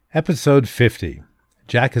Episode 50.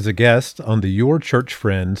 Jack is a guest on the Your Church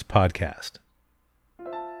Friends podcast.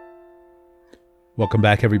 Welcome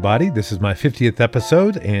back, everybody. This is my 50th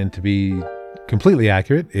episode, and to be completely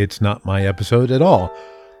accurate, it's not my episode at all.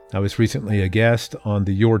 I was recently a guest on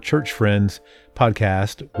the Your Church Friends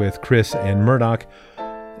podcast with Chris and Murdoch,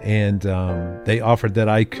 and they offered that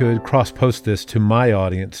I could cross-post this to my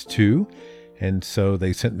audience too. And so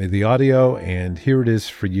they sent me the audio, and here it is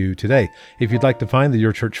for you today. If you'd like to find the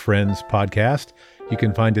Your Church Friends podcast, you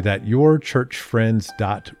can find it at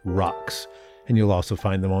yourchurchfriends.rocks. And you'll also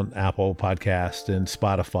find them on Apple Podcast and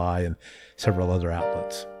Spotify and several other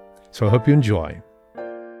outlets. So I hope you enjoy.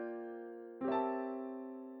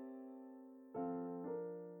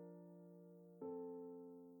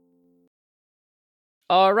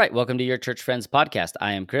 All right, welcome to Your Church Friends podcast.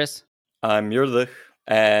 I am Chris. I'm Yurlich,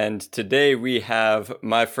 and today we have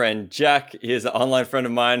my friend Jack. He is an online friend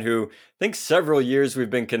of mine who I think several years we've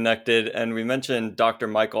been connected, and we mentioned Dr.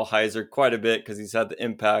 Michael Heiser quite a bit because he's had the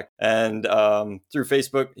impact. And through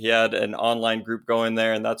Facebook, he had an online group going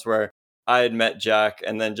there, and that's where I had met Jack.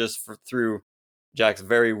 And then just through Jack's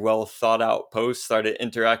very well thought out posts, started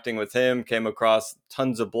interacting with him, came across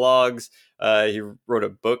tons of blogs. He wrote a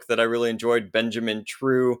book that I really enjoyed, Benjamin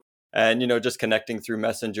True, and, just connecting through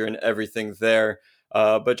Messenger and everything there.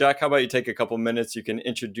 But Jack, how about you take a couple minutes? You can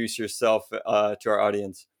introduce yourself to our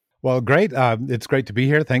audience. Well, great. It's great to be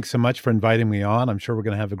here. Thanks so much for inviting me on. I'm sure we're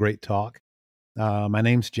going to have a great talk. My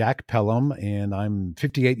name's Jack Pelham, and I'm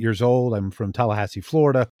 58 years old. I'm from Tallahassee,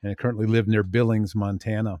 Florida, and I currently live near Billings,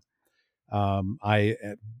 Montana. I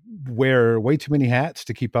wear way too many hats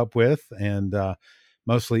to keep up with, and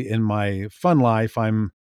mostly in my fun life,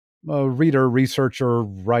 I'm a reader, researcher,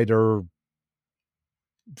 writer,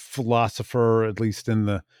 philosopher, at least in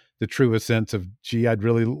the truest sense of, I'd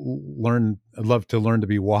love to learn to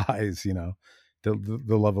be wise, the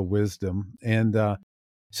love of wisdom. And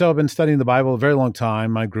so I've been studying the Bible a very long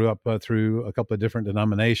time. I grew up through a couple of different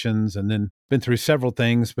denominations, and then been through several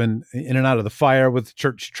things, been in and out of the fire with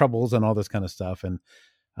church troubles and all this kind of stuff. And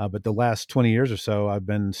but the last 20 years or so, I've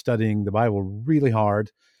been studying the Bible really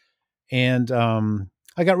hard. And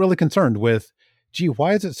I got really concerned with,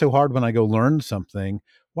 why is it so hard when I go learn something?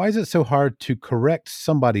 Why is it so hard to correct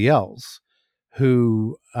somebody else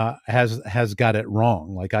who has got it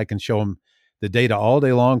wrong? Like, I can show them the data all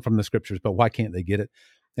day long from the scriptures, but why can't they get it?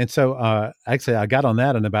 And so actually, I got on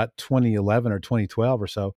that in about 2011 or 2012 or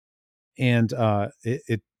so. And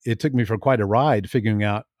it took me for quite a ride figuring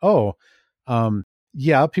out, people are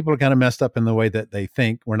kind of messed up in the way that they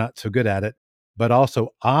think. We're not so good at it. But also,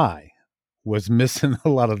 I was missing a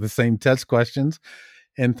lot of the same test questions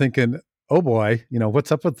and thinking, oh boy,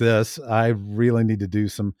 what's up with this? I really need to do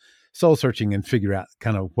some soul searching and figure out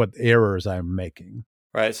kind of what errors I'm making.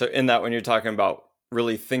 Right. So in that, when you're talking about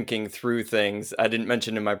really thinking through things, I didn't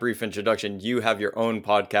mention in my brief introduction, you have your own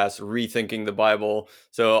podcast, Rethinking the Bible.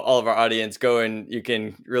 So all of our audience, go and you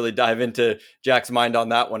can really dive into Jack's mind on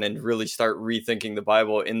that one and really start rethinking the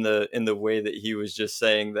Bible in the way that he was just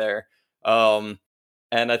saying there.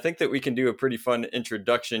 And I think that we can do a pretty fun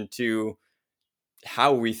introduction to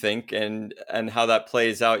how we think and how that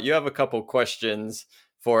plays out. You have a couple questions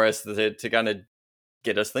for us to kind of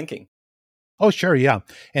get us thinking. Oh, sure. Yeah.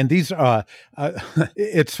 And these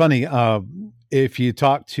it's funny. If you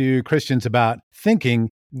talk to Christians about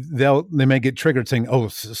thinking, they may get triggered saying, oh,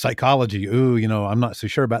 psychology. Ooh, I'm not so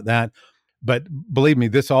sure about that. But believe me,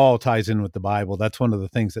 this all ties in with the Bible. That's one of the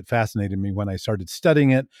things that fascinated me when I started studying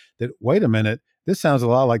it, that, wait a minute, this sounds a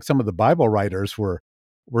lot like some of the Bible writers were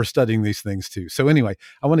studying these things too. So anyway,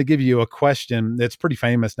 I want to give you a question that's pretty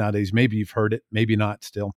famous nowadays. Maybe you've heard it, maybe not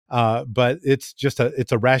still. But it's just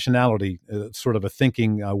it's a rationality, sort of a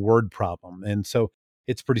thinking word problem. And so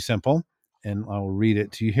it's pretty simple, and I'll read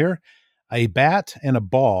it to you here. A bat and a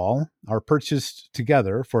ball are purchased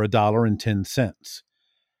together for $1.10.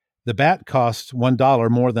 The bat costs $1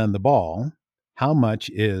 more than the ball. How much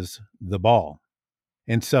is the ball?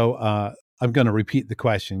 And so I'm going to repeat the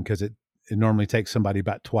question because it normally takes somebody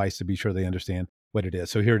about twice to be sure they understand what it is.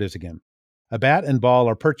 So here it is again. A bat and ball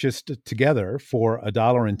are purchased together for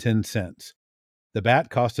 $1.10. The bat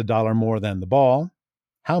costs $1 more than the ball.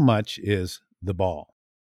 How much is the ball?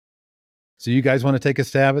 So you guys want to take a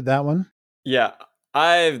stab at that one? Yeah,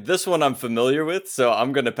 this one I'm familiar with, so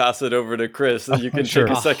I'm going to pass it over to Chris. You can Sure.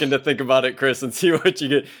 take a second to think about it, Chris, and see what you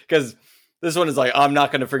get. Because this one is like, I'm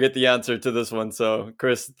not going to forget the answer to this one. So,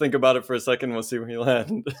 Chris, think about it for a second. We'll see where you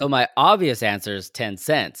land. So my obvious answer is 10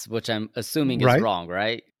 cents, which I'm assuming is wrong,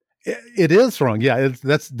 right? It is wrong. Yeah,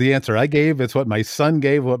 that's the answer I gave. It's what my son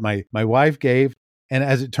gave, what my wife gave. And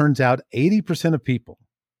as it turns out, 80% of people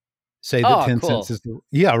say that Oh, 10 cents cool. is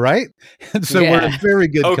yeah, right? And so we're in Yeah. a very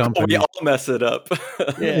good Oh, cool. We company. all mess it up.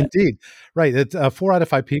 Yeah. Indeed. Right. It's 4 out of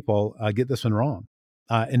 5 people get this one wrong.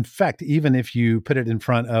 In fact, even if you put it in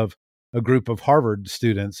front of a group of Harvard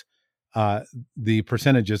students, the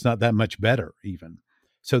percentage is not that much better even.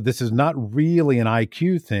 So this is not really an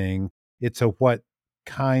IQ thing. It's a what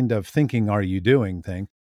kind of thinking are you doing thing.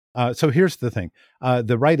 So here's the thing.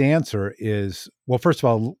 The right answer is, well, first of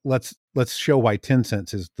all, let's show why 10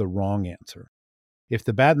 cents is the wrong answer. If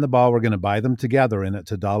the bat and the ball, we're going to buy them together and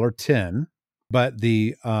it's $1.10, but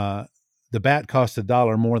the bat costs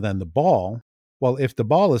 $1 more than the ball. Well, if the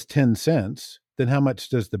ball is 10 cents, then how much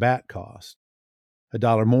does the bat cost?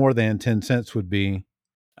 $1 more than 10 cents would be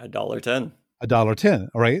 $1.10. $1.10.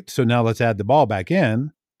 All right. So now let's add the ball back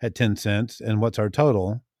in at 10 cents. And what's our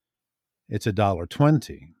total? It's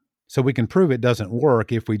 $1.20. So we can prove it doesn't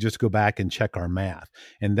work if we just go back and check our math.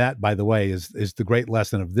 And that, by the way, is the great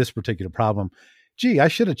lesson of this particular problem. Gee, I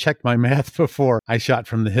should have checked my math before I shot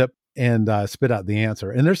from the hip and spit out the answer.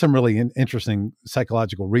 And there's some really interesting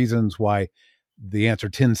psychological reasons why the answer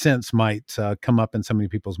 10 cents might come up in so many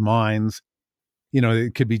people's minds. You know,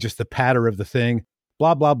 it could be just the patter of the thing,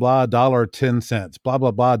 blah, blah, blah, $1.10, blah,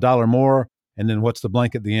 blah, blah, $1 more. And then what's the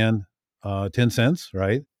blank at the end? 10 cents,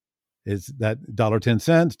 right? Is that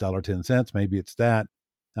 $1.10, $1.10? Maybe it's that.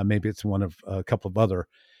 Maybe it's one of a couple of other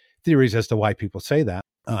theories as to why people say that.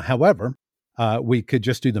 However, we could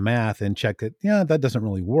just do the math and check that, yeah, that doesn't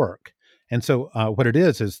really work. And so what it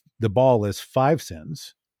is the ball is 5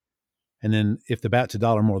 cents. And then if the bat's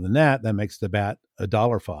 $1 more than that, that makes the bat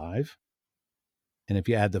 $1.05. And if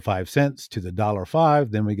you add the 5 cents to the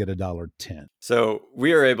 $1.05, then we get $1.10. So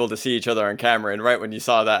we were able to see each other on camera. And right when you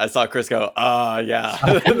saw that, I saw Chris go, yeah.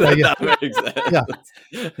 That makes sense.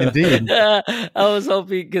 Yeah, indeed. I was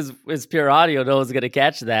hoping, because it's pure audio, no one's going to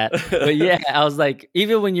catch that. But yeah, I was like,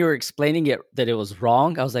 even when you were explaining it, that it was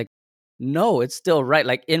wrong, I was like, no, it's still right.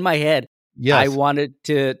 Like in my head, yes. I wanted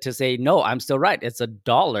to say, no, I'm still right. It's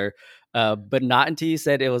 $1. But not until you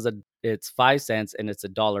said it's 5 cents and it's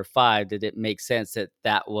 $1.05 did it make sense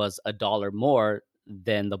that was $1 more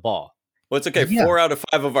than the ball. Well, it's okay. Yeah. 4 out of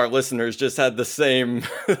 5 of our listeners just had the same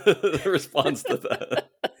response to that.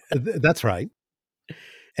 That's right.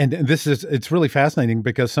 And it's really fascinating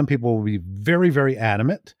because some people will be very, very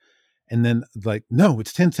adamant and then like, no,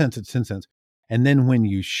 it's 10 cents, it's 10 cents. And then when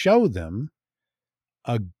you show them,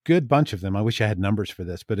 a good bunch of them, I wish I had numbers for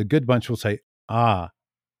this, but a good bunch will say,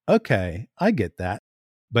 okay, I get that.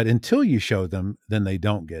 But until you show them, then they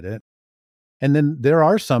don't get it. And then there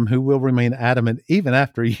are some who will remain adamant even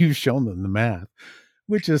after you've shown them the math,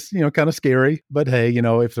 which is, kind of scary. But hey,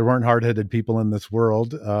 if there weren't hard-headed people in this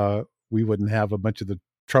world, we wouldn't have a bunch of the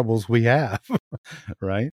troubles we have,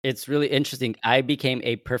 right? It's really interesting. I became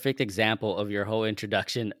a perfect example of your whole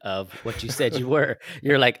introduction of what you said you were.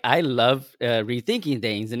 You're like, I love rethinking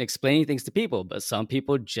things and explaining things to people, but some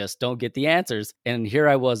people just don't get the answers. And here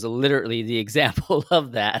I was, literally the example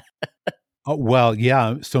of that. Oh, well,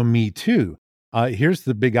 yeah. So me too. Here's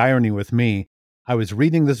the big irony with me. I was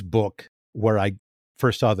reading this book where I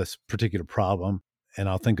first saw this particular problem. And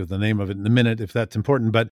I'll think of the name of it in a minute if that's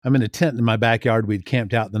important. But I'm in a tent in my backyard. We'd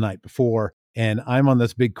camped out the night before, and I'm on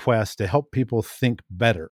this big quest to help people think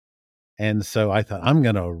better. And so I thought, I'm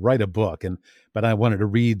going to write a book. But I wanted to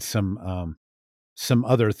read some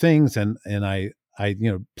other things, and I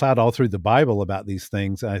plowed all through the Bible about these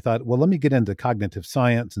things. And I thought, well, let me get into cognitive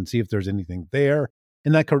science and see if there's anything there.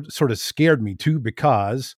 And that sort of scared me too,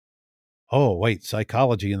 because, oh, wait,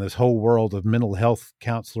 psychology and this whole world of mental health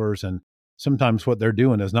counselors, and sometimes what they're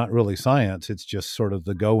doing is not really science. It's just sort of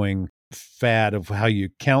the going fad of how you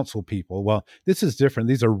counsel people. Well, this is different.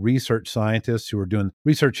 These are research scientists who are doing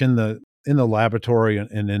research in the laboratory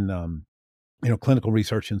and in clinical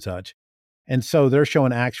research and such. And so they're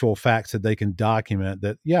showing actual facts that they can document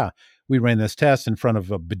that, yeah, we ran this test in front of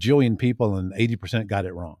a bajillion people and 80% got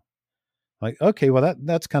it wrong. Like, okay, well,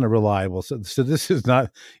 that's kind of reliable. So this is not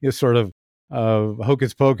sort of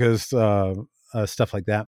hocus pocus stuff like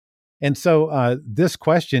that. And so this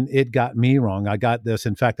question, it got me wrong. I got this.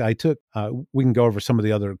 In fact, I took, we can go over some of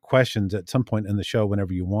the other questions at some point in the show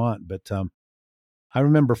whenever you want. But I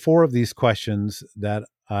remember 4 of these questions that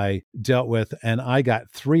I dealt with, and I got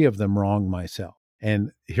 3 of them wrong myself. And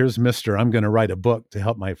here's Mr. I'm going to write a book to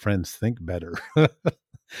help my friends think better.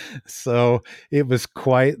 So it was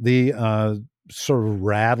quite the sort of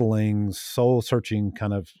rattling, soul-searching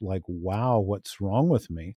kind of like, wow, what's wrong with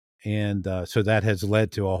me? And so that has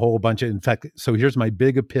led to a whole bunch of, in fact, so here's my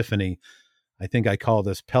big epiphany. I think I call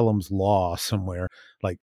this Pelham's Law somewhere,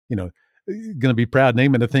 like, going to be proud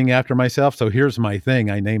naming a thing after myself. So here's my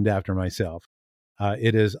thing I named after myself.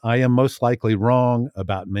 It is, I am most likely wrong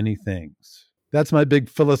about many things. That's my big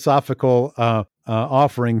philosophical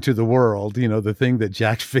offering to the world, the thing that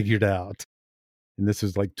Jack figured out. And this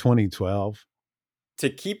is like 2012. To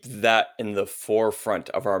keep that in the forefront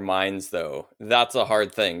of our minds, though, that's a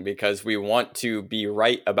hard thing because we want to be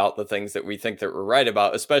right about the things that we think that we're right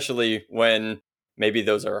about, especially when maybe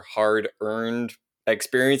those are hard-earned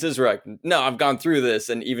experiences. We're like, no, I've gone through this.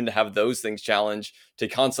 And even to have those things challenged, to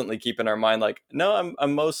constantly keep in our mind, like, no,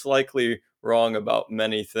 I'm most likely wrong about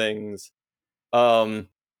many things.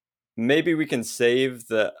 Maybe we can save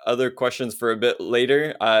the other questions for a bit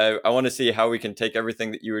later. I want to see how we can take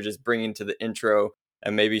everything that you were just bringing to the intro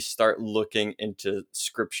and maybe start looking into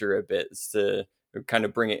scripture a bit to kind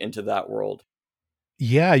of bring it into that world.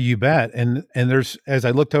 Yeah, you bet. And there's, as I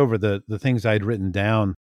looked over the things I'd written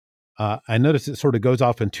down, I noticed it sort of goes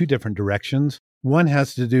off in two different directions. One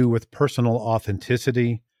has to do with personal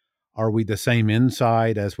authenticity. Are we the same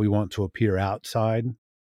inside as we want to appear outside?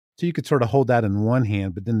 So you could sort of hold that in one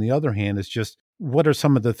hand, but then the other hand is just, what are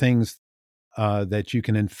some of the things that you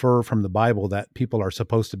can infer from the Bible that people are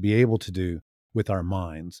supposed to be able to do with our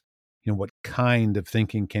minds? What kind of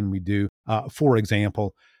thinking can we do? For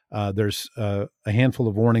example, there's a handful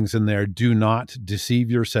of warnings in there. Do not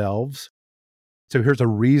deceive yourselves. So here's a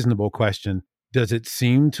reasonable question. Does it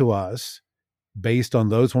seem to us, based on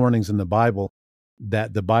those warnings in the Bible,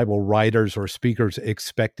 that the Bible writers or speakers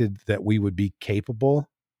expected that we would be capable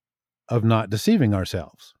of not deceiving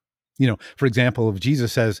ourselves? For example, if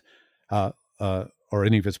Jesus says, or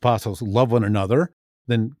any of his apostles, love one another,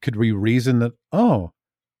 then could we reason that,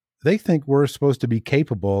 they think we're supposed to be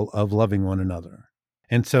capable of loving one another?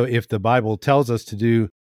 And so if the Bible tells us to do,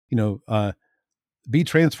 be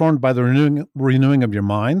transformed by the renewing of your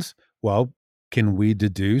minds, well, can we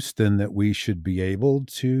deduce then that we should be able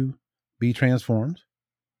to be transformed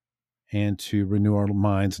and to renew our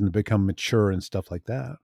minds and to become mature and stuff like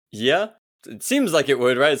that? Yeah, it seems like it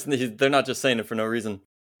would, right? They're not just saying it for no reason.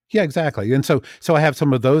 Yeah, exactly. And so I have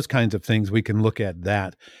some of those kinds of things. We can look at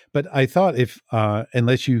that. But I thought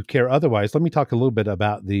unless you care otherwise, let me talk a little bit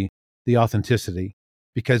about the authenticity,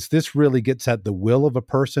 because this really gets at the will of a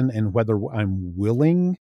person and whether I'm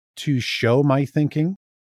willing to show my thinking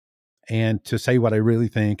and to say what I really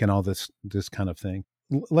think and all this kind of thing.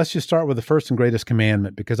 Let's just start with the first and greatest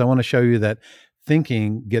commandment, because I want to show you that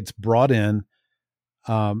thinking gets brought in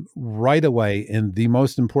right away in the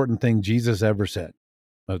most important thing Jesus ever said,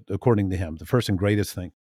 according to him, the first and greatest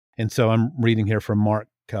thing. And so I'm reading here from Mark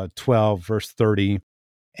 12, verse 30.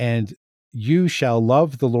 And you shall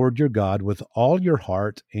love the Lord your God with all your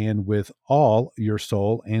heart and with all your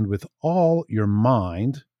soul and with all your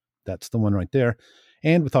mind. That's the one right there.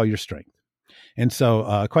 And with all your strength. And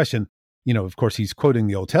so question, of course, he's quoting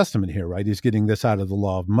the Old Testament here, right? He's getting this out of the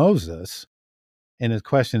law of Moses. And his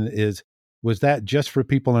question is, was that just for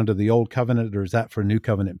people under the Old Covenant, or is that for New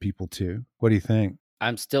Covenant people too? What do you think?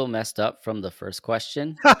 I'm still messed up from the first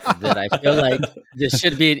question that I feel like this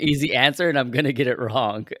should be an easy answer and I'm going to get it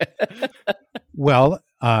wrong. Well,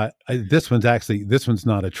 this one's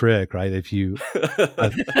not a trick, right? If you,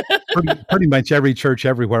 pretty much every church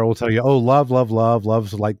everywhere will tell you, love,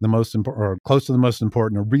 love's like the most important, or close to the most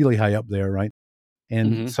important, or really high up there, right?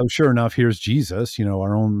 And so sure enough, here's Jesus,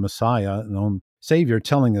 our own Messiah and own Savior,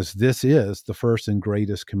 telling us this is the first and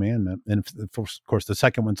greatest commandment. And of course, the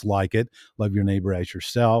second one's like it, love your neighbor as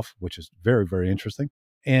yourself, which is very, very interesting.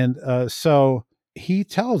 And so he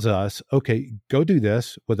tells us, okay, go do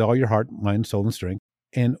this with all your heart, mind, soul, and strength.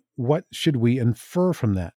 And what should we infer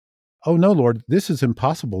from that? Oh, no, Lord, this is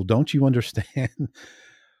impossible. Don't you understand?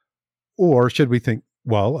 Or should we think,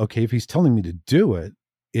 well, okay, if he's telling me to do it,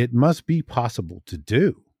 it must be possible to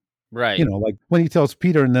do. Right. Like when he tells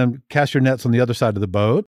Peter and them, cast your nets on the other side of the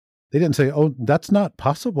boat, they didn't say, oh, that's not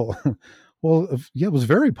possible. Well, yeah, it was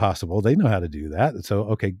very possible. They know how to do that. So,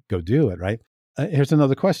 okay, go do it, right? Here's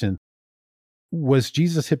another question. Was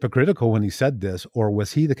Jesus hypocritical when he said this, or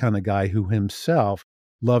was he the kind of guy who himself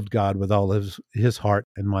loved God with all his heart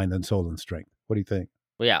and mind and soul and strength? What do you think?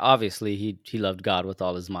 Well, yeah, obviously he loved God with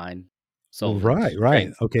all his mind. So right.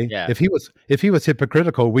 Okay. Yeah. If he was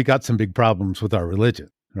hypocritical, we got some big problems with our religion,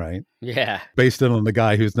 right? Yeah. Based on the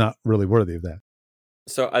guy who's not really worthy of that.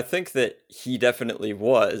 So I think that he definitely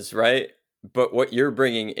was, right? But what you're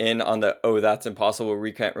bringing in on that's impossible,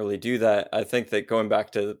 we can't really do that. I think that going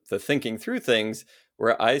back to the thinking through things,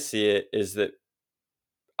 where I see it is that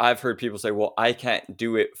I've heard people say, well, I can't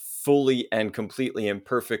do it fully and completely and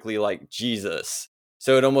perfectly like Jesus.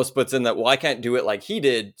 So it almost puts in that, well, I can't do it like he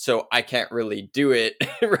did, so I can't really do it,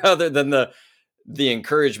 rather than the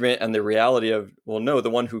encouragement and the reality of, well, no, the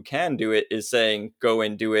one who can do it is saying, go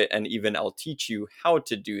and do it. And even I'll teach you how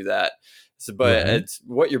to do that. So, but Right. it's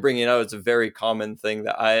what you're bringing out is a very common thing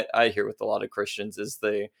that I hear with a lot of Christians is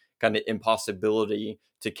the kind of impossibility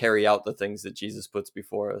to carry out the things that Jesus puts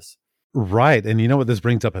before us. Right. And you know what this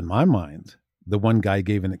brings up in my mind? The one guy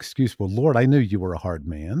gave an excuse. Well, Lord, I knew you were a hard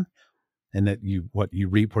man and that you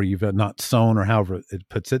reap where you've not sown, or however it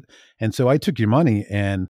puts it. And so I took your money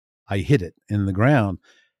and I hid it in the ground.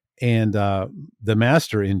 And the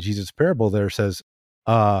master in Jesus' parable there says,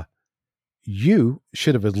 you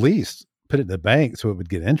should have at least put it in the bank so it would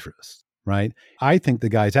get interest, right? I think the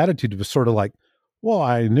guy's attitude was sort of like, well,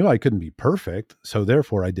 I knew I couldn't be perfect, so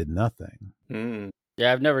therefore I did nothing.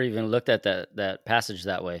 Yeah, I've never even looked at that passage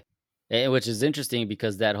that way, which is interesting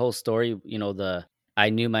because that whole story, I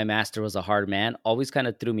knew my master was a hard man, always kind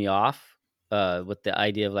of threw me off with the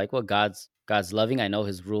idea of like, well, God's loving. I know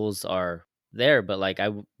his rules are there, but like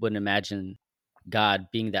wouldn't imagine God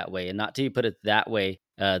being that way. And not till you put it that way,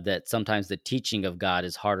 that sometimes the teaching of God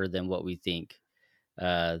is harder than what we think.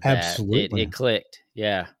 That Absolutely. it clicked.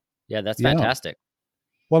 Yeah. Yeah, that's Yeah. fantastic.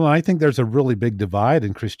 Well, I think there's a really big divide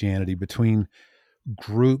in Christianity between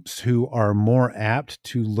groups who are more apt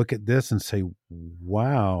to look at this and say,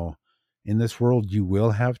 wow, in this world you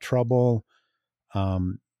will have trouble.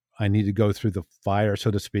 I need to go through the fire,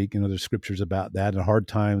 so to speak. There's scriptures about that, and hard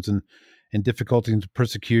times and difficulties and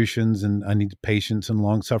persecutions, and I need patience and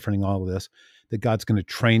long suffering, all of this, that God's going to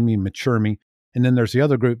train me, mature me. And then there's the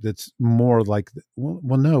other group that's more like,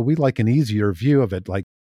 well, no, we like an easier view of it. Like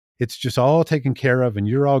it's just all taken care of and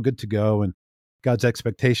you're all good to go. And God's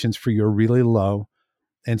expectations for you are really low.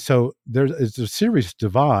 And so there's a serious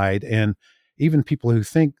divide. And even people who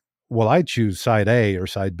think, well, I choose side A or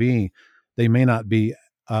side B, they may not be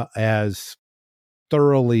as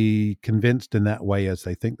thoroughly convinced in that way as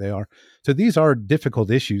they think they are. So these are difficult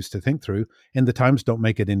issues to think through, and the times don't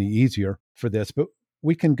make it any easier for this. But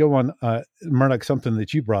we can go on, Murdoch, something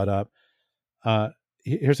that you brought up.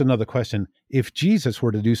 Here's another question. If Jesus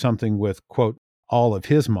were to do something with, quote, all of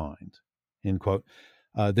his mind, end quote,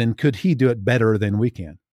 then could he do it better than we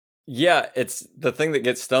can? Yeah, it's the thing that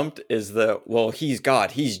gets stumped is well, he's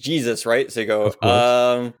God, he's Jesus, right? So you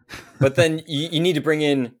go, but then you need to bring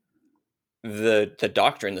in the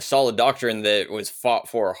doctrine, the solid doctrine that was fought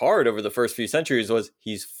for hard over the first few centuries was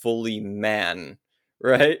he's fully man,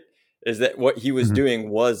 right? Is that what he was doing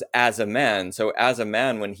was as a man. So as a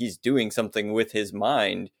man, when he's doing something with his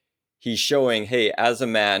mind, he's showing, hey, as a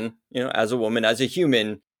man, as a woman, as a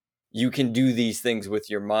human, you can do these things with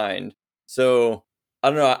your mind. So I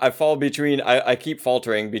don't know. I fall between, I keep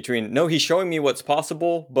faltering between, no, he's showing me what's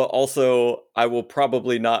possible, but also I will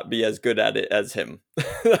probably not be as good at it as him.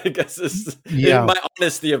 I guess is my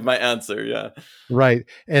honesty of my answer. Yeah. Right.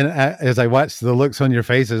 And as I watch the looks on your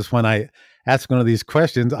faces when I ask one of these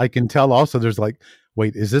questions, I can tell also there's like,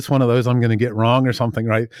 wait, is this one of those I'm going to get wrong or something?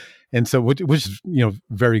 Right. And so, which is,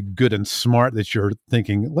 very good and smart that you're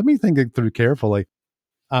thinking, let me think it through carefully.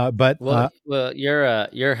 But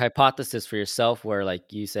your hypothesis for yourself, where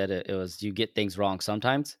like you said, it was you get things wrong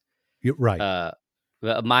sometimes. Right.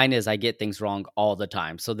 Mine is I get things wrong all the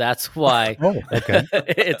time, so that's why. Okay.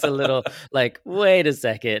 It's a little like, wait a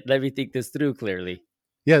second, let me think this through clearly.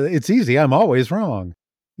 Yeah, it's easy. I'm always wrong.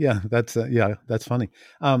 Yeah, that's funny.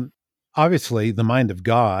 Obviously, the mind of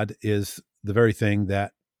God is the very thing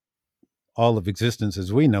that all of existence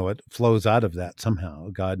as we know it flows out of that somehow.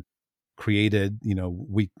 God created,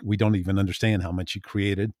 we don't even understand how much he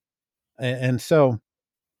created. And so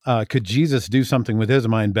could Jesus do something with his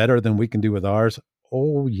mind better than we can do with ours?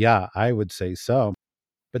 Oh, yeah, I would say so.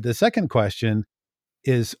 But the second question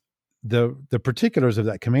is the particulars of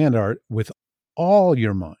that command are with all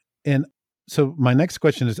your mind. And so my next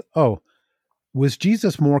question is, was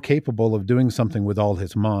Jesus more capable of doing something with all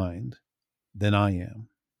his mind than I am?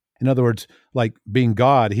 In other words, like being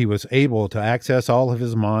God, he was able to access all of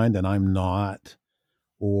his mind and I'm not.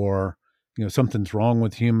 Or, something's wrong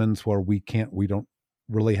with humans where we don't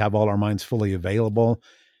really have all our minds fully available.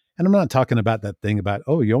 And I'm not talking about that thing about,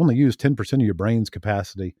 you only use 10% of your brain's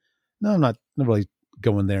capacity. No, I'm not really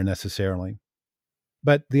going there necessarily.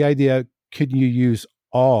 But the idea, could you use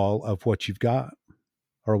all of what you've got?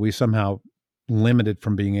 Or are we somehow limited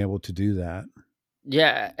from being able to do that?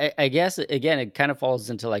 Yeah, I guess, again, it kind of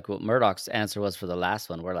falls into like what Murdoch's answer was for the last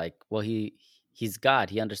one, where like, well, he's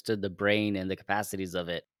God. He understood the brain and the capacities of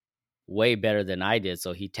it way better than I did.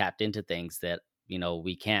 So he tapped into things that,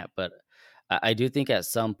 we can't. But I do think at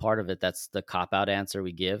some part of it, that's the cop-out answer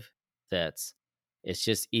we give. It's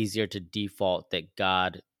just easier to default that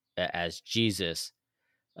God, as Jesus,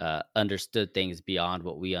 understood things beyond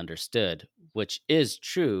what we understood, which is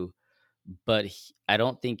true. But I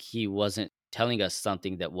don't think he wasn't telling us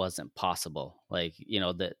something that wasn't possible. Like,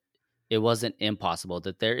 that it wasn't impossible,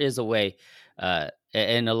 that there is a way.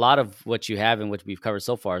 And a lot of what you have and what we've covered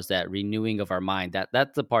so far is that renewing of our mind.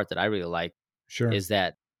 That's the part that I really like, Sure. is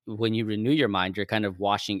that when you renew your mind, you're kind of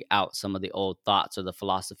washing out some of the old thoughts or the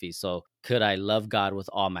philosophies. So could I love God with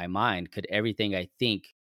all my mind? Could everything I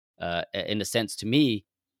think, in a sense, to me,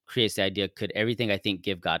 creates the idea, could everything I think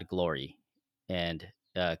give God glory? And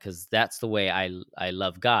because that's the way I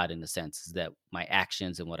love God, in a sense, is that my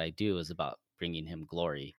actions and what I do is about bringing him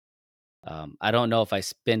glory. I don't know if I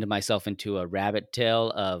spin myself into a rabbit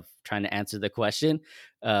tail of trying to answer the question,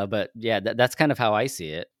 but yeah, that's kind of how I see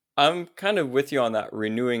it. I'm kind of with you on that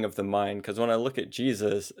renewing of the mind, because when I look at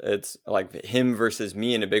Jesus, it's like him versus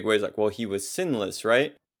me in a big way. It's like, well, he was sinless,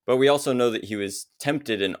 right? But we also know that he was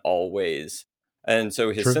tempted in all ways. And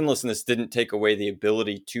so his True. sinlessness didn't take away the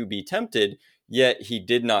ability to be tempted, yet he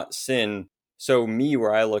did not sin. So me,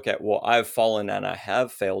 where I look at, well, I've fallen and I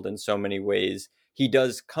have failed in so many ways, he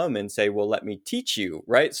does come and say, well, let me teach you,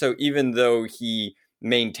 right? So even though he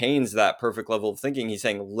maintains that perfect level of thinking, he's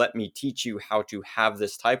saying, let me teach you how to have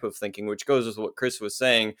this type of thinking, which goes with what Chris was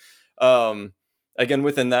saying. Again,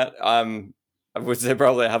 within that, I would say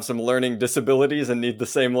probably I have some learning disabilities and need the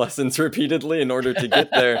same lessons repeatedly in order to get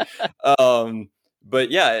there. But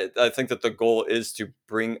yeah, I think that the goal is to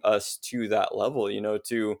bring us to that level,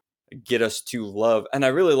 to get us to love. And I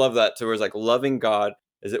really love that, to where it's like loving God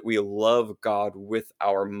is that we love God with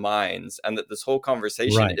our minds, and that this whole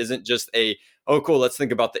conversation isn't just oh, cool, let's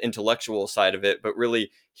think about the intellectual side of it, but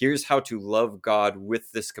really, here's how to love God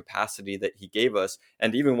with this capacity that he gave us.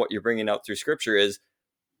 And even what you're bringing out through scripture is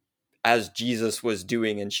as Jesus was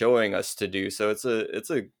doing and showing us to do. So it's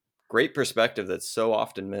a great perspective that's so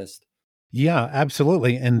often missed. Yeah,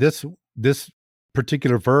 absolutely. And this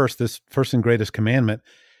particular verse, this first and greatest commandment,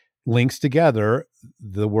 links together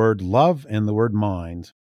the word love and the word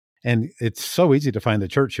mind. And it's so easy to find the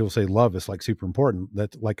church who'll say love is like super important.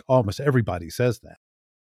 That like almost everybody says that.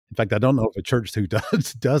 In fact, I don't know of a church who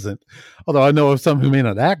doesn't. Although I know of some who may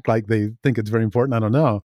not act like they think it's very important. I don't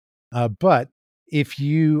know. But if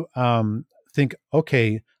you think,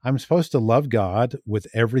 okay, I'm supposed to love God with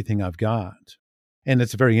everything I've got, and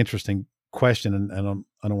it's a very interesting question, and I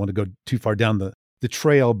don't want to go too far down the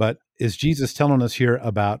trail, but is Jesus telling us here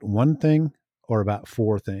about one thing or about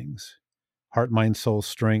four things? Heart, mind, soul,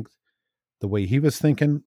 strength. The way he was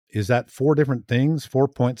thinking, is that four different things, 4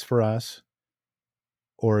 points for us?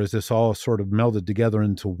 Or is this all sort of melded together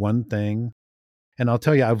into one thing? And I'll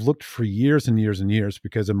tell you, I've looked for years and years and years,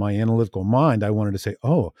 because in my analytical mind, I wanted to say,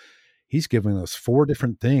 oh, he's giving us four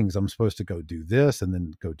different things. I'm supposed to go do this and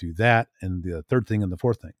then go do that, and the third thing and the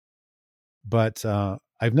fourth thing. But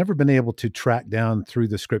I've never been able to track down through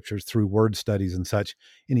the scriptures, through word studies and such,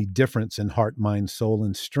 any difference in heart, mind, soul,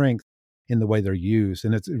 and strength in the way they're used.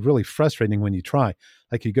 And it's really frustrating when you try.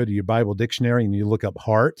 Like you go to your Bible dictionary and you look up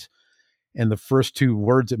heart, and the first two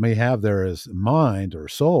words it may have there is mind or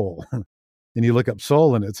soul. And you look up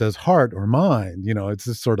soul and it says heart or mind. It's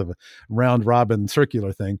this sort of a round robin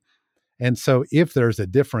circular thing. And so if there's a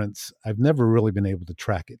difference, I've never really been able to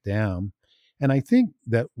track it down. And I think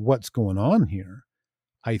that what's going on here,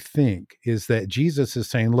 is that Jesus is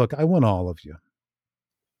saying, look, I want all of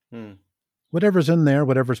you. Whatever's in there,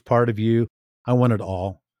 whatever's part of you, I want it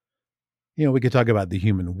all. We could talk about the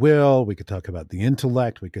human will. We could talk about the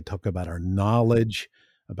intellect. We could talk about our knowledge,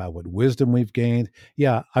 about what wisdom we've gained.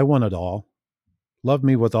 Yeah, I want it all. Love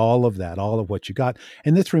me with all of that, all of what you got.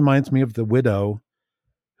 And this reminds me of the widow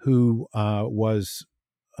who was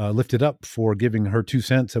lifted up for giving her 2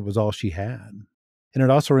 cents. It was all she had. And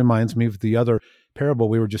it also reminds me of the other parable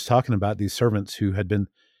we were just talking about, these servants who had been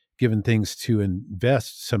given things to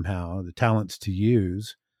invest somehow, the talents to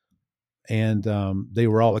use. And they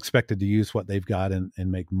were all expected to use what they've got and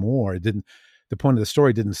make more. The point of the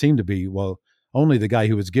story didn't seem to be, well, only the guy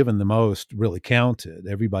who was given the most really counted.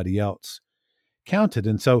 Everybody else counted.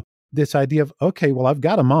 And so this idea of, okay, well, I've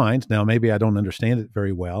got a mind. Now, maybe I don't understand it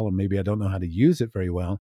very well, or maybe I don't know how to use it very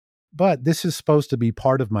well, but this is supposed to be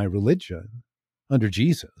part of my religion under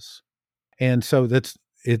Jesus. And so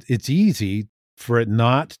it's easy for it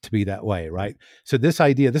not to be that way, right? So this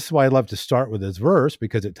is why I love to start with this verse,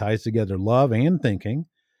 because it ties together love and thinking.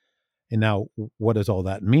 And now, what does all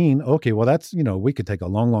that mean? Okay, well, that's, we could take a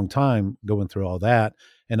long, long time going through all that.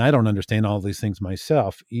 And I don't understand all these things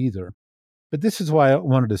myself either. But this is why I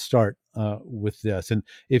wanted to start with this. And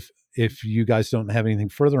if you guys don't have anything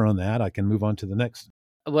further on that, I can move on to the next.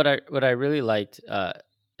 What I really liked,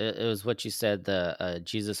 it was what you said.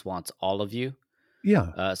 Jesus wants all of you.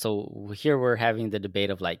 Yeah. So here we're having the debate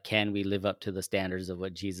of like, can we live up to the standards of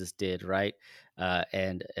what Jesus did, right?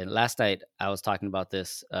 And last night I was talking about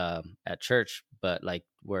this at church, but like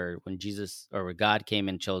when Jesus or where God came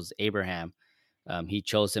and chose Abraham, he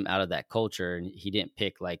chose him out of that culture, and he didn't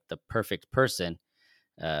pick like the perfect person.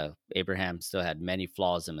 Abraham still had many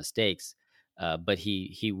flaws and mistakes, but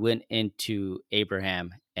he went into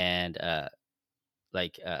Abraham and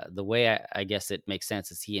the way I guess it makes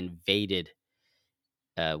sense is he invaded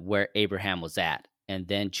where Abraham was at and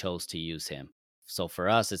then chose to use him. So for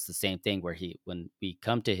us, it's the same thing where when we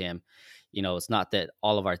come to him, it's not that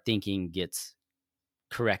all of our thinking gets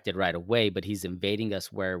corrected right away, but he's invading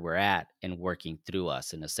us where we're at and working through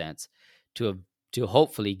us in a sense to to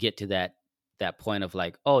hopefully get to that point of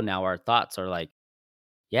like, oh, now our thoughts are like,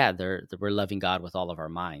 yeah, we're loving God with all of our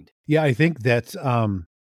mind. Yeah, I think that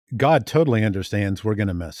God totally understands we're going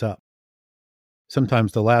to mess up.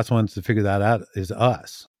 Sometimes the last ones to figure that out is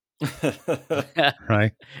us.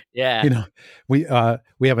 Right? Yeah. We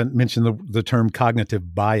haven't mentioned the term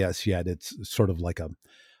cognitive bias yet. It's sort of like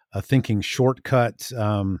a thinking shortcut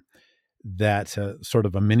that sort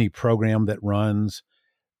of a mini program that runs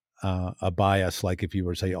a bias. Like if you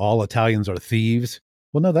were to say all Italians are thieves,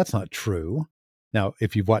 well, no, that's not true. Now,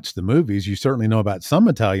 if you've watched the movies, you certainly know about some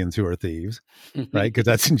Italians who are thieves, right? Because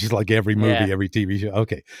that's just like every movie, every TV show.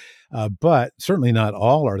 Okay. But certainly not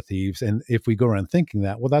all are thieves. And if we go around thinking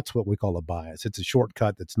that, well, that's what we call a bias. It's a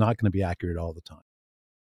shortcut that's not going to be accurate all the time.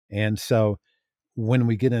 And so when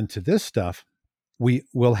we get into this stuff, we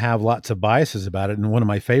will have lots of biases about it. And one of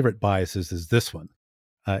my favorite biases is this one.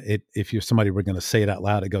 If you're somebody were going to say it out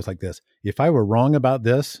loud, it goes like this: if I were wrong about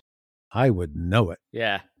this, I would know it.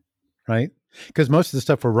 Yeah. Right? Because most of the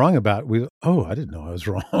stuff we're wrong about, I didn't know I was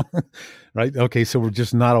wrong. Right? Okay, so we're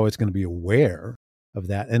just not always going to be aware of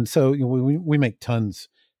that. And so we make tons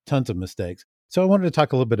of mistakes. So I wanted to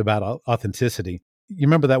talk a little bit about authenticity. You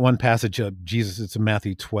remember that one passage of Jesus, it's in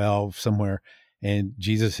Matthew 12 somewhere, and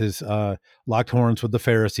Jesus has locked horns with the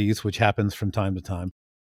Pharisees, which happens from time to time.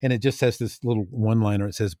 And it just says this little one-liner.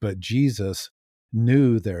 It says, but Jesus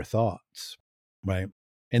knew their thoughts, right?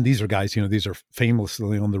 And these are guys, these are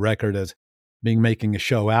famously on the record as making a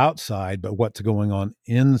show outside, but what's going on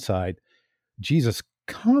inside. Jesus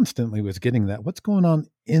constantly was getting that. What's going on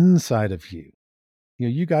inside of you?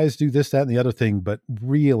 You guys do this, that, and the other thing, but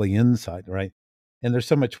really inside, right? And there's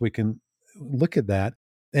so much we can look at that.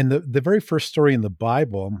 And the very first story in the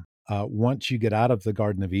Bible, once you get out of the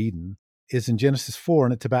Garden of Eden, is in Genesis 4,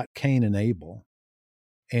 and it's about Cain and Abel.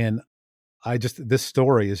 And this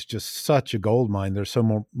story is just such a gold mine. There's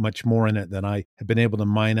so much more in it than I have been able to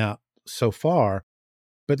mine out so far.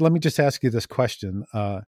 But let me just ask you this question.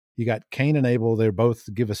 You got Cain and Abel. They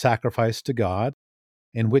both give a sacrifice to God.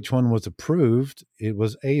 And which one was approved? It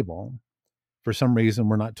was Abel. For some reason,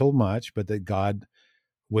 we're not told much, but that God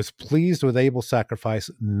was pleased with Abel's sacrifice,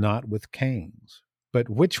 not with Cain's. But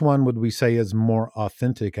which one would we say is more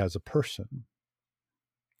authentic as a person,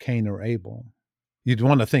 Cain or Abel? You'd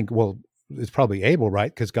want to think, well, it's probably Abel, right?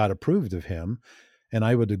 Because God approved of him. And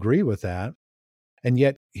I would agree with that. And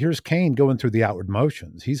yet here's Cain going through the outward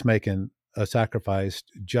motions. He's making a sacrifice,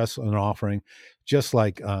 just an offering, just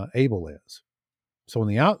like Abel is. So on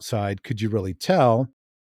the outside, could you really tell?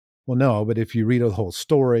 Well, no, but if you read a whole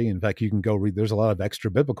story, in fact, you can go read, there's a lot of extra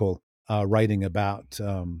biblical writing about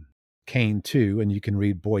Cain too. And you can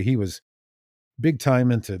read, boy, he was big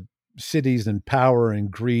time into cities and power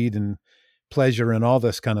and greed and pleasure and all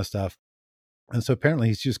this kind of stuff. And so apparently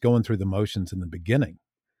he's just going through the motions in the beginning.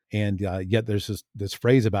 And yet there's this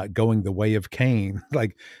phrase about going the way of Cain.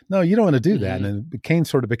 Like, no, you don't want to do that. Mm-hmm. And Cain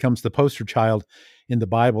sort of becomes the poster child in the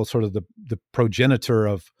Bible, sort of the progenitor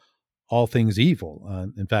of all things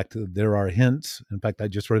evil. In fact, there are hints. In fact, I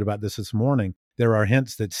just wrote about this morning. There are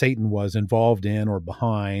hints that Satan was involved in or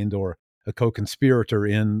behind or a co-conspirator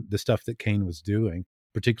in the stuff that Cain was doing,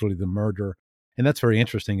 particularly the murder. And that's very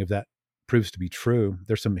interesting if that proves to be true.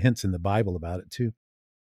 There's some hints in the Bible about it too.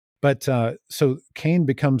 But so Cain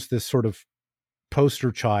becomes this sort of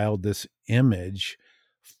poster child, this image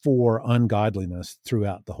for ungodliness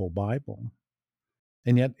throughout the whole Bible.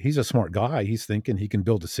 And yet he's a smart guy. He's thinking he can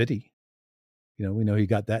build a city. We know he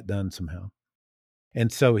got that done somehow.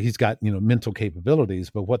 And so he's got, mental capabilities,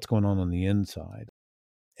 but what's going on the inside?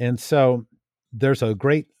 And so there's a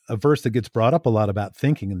verse that gets brought up a lot about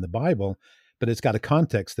thinking in the Bible, but it's got a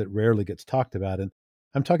context that rarely gets talked about. And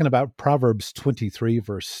I'm talking about Proverbs 23,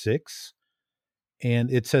 verse 6.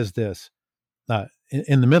 And it says this,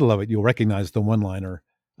 in the middle of it, you'll recognize the one-liner,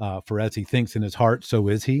 for as he thinks in his heart, so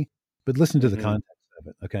is he. But listen to the context of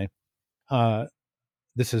it, okay?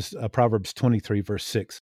 This is Proverbs 23, verse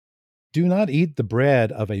 6. Do not eat the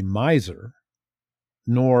bread of a miser,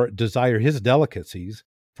 nor desire his delicacies,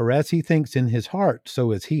 for as he thinks in his heart,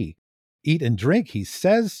 so is he. Eat and drink, he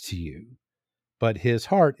says to you, but his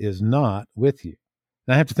heart is not with you.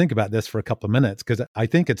 And I have to think about this for a couple of minutes, because I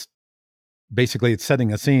think it's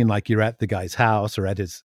setting a scene like you're at the guy's house or at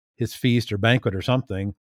his feast or banquet or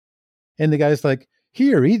something. And the guy's like,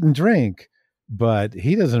 here, eat and drink. But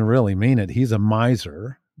he doesn't really mean it. He's a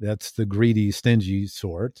miser. That's the greedy, stingy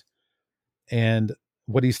sort. And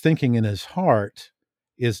what he's thinking in his heart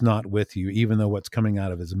is not with you, even though what's coming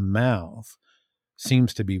out of his mouth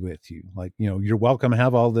seems to be with you. Like, you're welcome,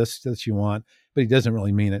 have all this that you want, but he doesn't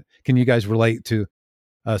really mean it. Can you guys relate to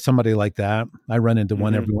somebody like that? I run into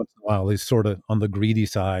one every once in a while. He's sort of on the greedy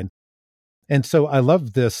side. And so I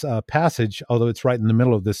love this passage, although it's right in the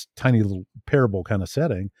middle of this tiny little parable kind of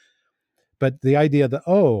setting. But the idea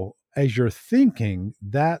that, as you're thinking,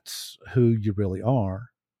 that's who you really are.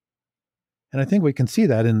 And I think we can see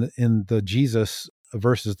that in the Jesus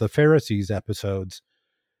versus the Pharisees episodes,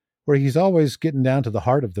 where he's always getting down to the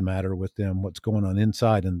heart of the matter with them, what's going on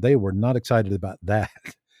inside. And they were not excited about that.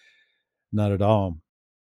 Not at all.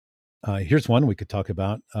 Here's one we could talk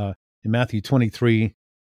about in Matthew 23,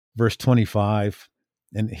 verse 25.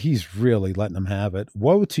 And he's really letting them have it.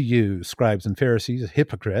 Woe to you, scribes and Pharisees,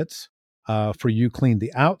 hypocrites, for you clean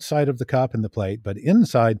the outside of the cup and the plate, but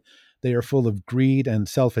inside they are full of greed and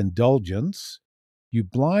self-indulgence. You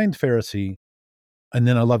blind Pharisee. And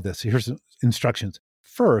then I love this. Here's instructions.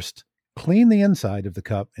 First, clean the inside of the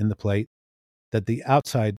cup and the plate, that the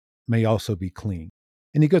outside may also be clean.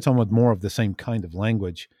 And he goes on with more of the same kind of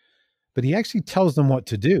language, but he actually tells them what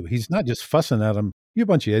to do. He's not just fussing at them. You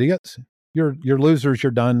bunch of idiots. You're losers.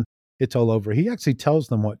 You're done. It's all over. He actually tells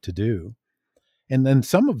them what to do. And then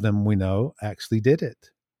some of them, we know, actually did it.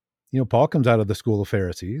 Paul comes out of the school of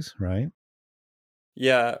Pharisees, right?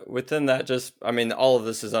 Yeah, within that, all of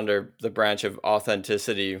this is under the branch of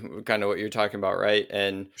authenticity, kind of what you're talking about, right?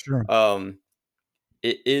 And sure.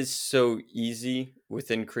 It is so easy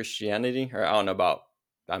within Christianity, or I don't know about,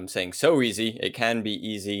 I'm saying so easy, it can be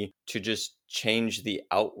easy to just change the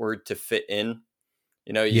outward to fit in.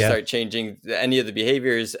 You start changing any of the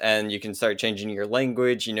behaviors, and you can start changing your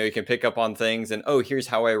language. You can pick up on things and, here's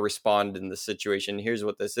how I respond in this situation. Here's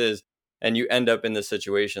what this is. And you end up in the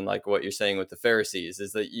situation like what you're saying with the Pharisees,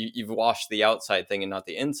 is that you've washed the outside thing and not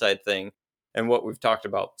the inside thing. And what we've talked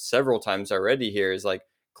about several times already here is like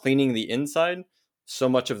cleaning the inside. So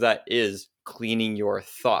much of that is cleaning your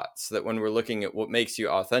thoughts, that when we're looking at what makes you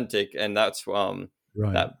authentic, and that's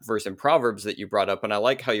right. That verse in Proverbs that you brought up. And I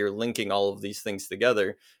like how you're linking all of these things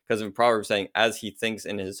together, because in Proverbs saying, as he thinks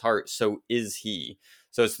in his heart, so is he.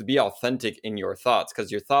 So it's to be authentic in your thoughts,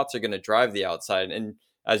 because your thoughts are going to drive the outside. And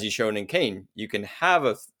as you've shown in Cain, you can have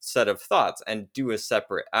a set of thoughts and do a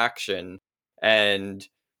separate action, and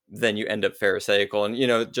then you end up Pharisaical,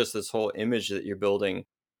 and just this whole image that you're building.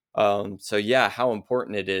 So yeah, how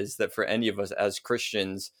important it is that for any of us as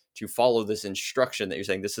Christians to follow this instruction that you're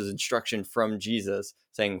saying, this is instruction from Jesus,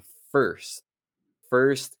 saying first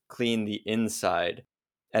clean the inside.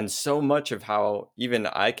 And so much of how even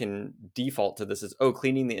I can default to this is,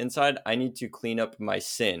 cleaning the inside, I need to clean up my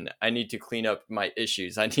sin. I need to clean up my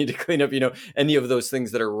issues. I need to clean up, any of those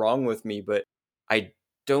things that are wrong with me. But I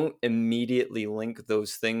don't immediately link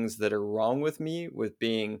those things that are wrong with me with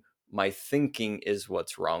being my thinking is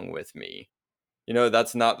what's wrong with me.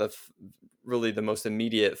 That's not really the most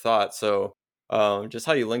immediate thought. So just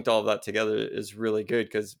how you linked all of that together is really good,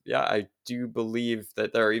 because I do believe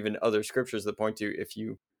that there are even other scriptures that point to, if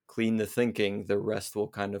you clean the thinking, the rest will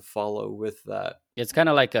kind of follow with that. It's kind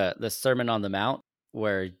of like the Sermon on the Mount,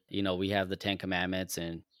 where we have the 10 Commandments,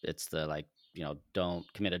 and it's the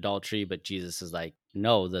don't commit adultery, but Jesus is like,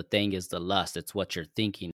 no, the thing is the lust. It's what you're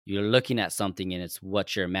thinking. You're looking at something, and it's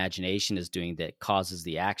what your imagination is doing that causes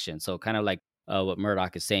the action. So kind of like what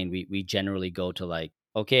Murdoch is saying, we generally go to like,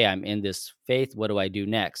 okay, I'm in this faith. What do I do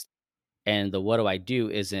next? And the what do I do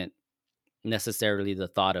isn't necessarily the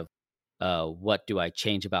thought of what do I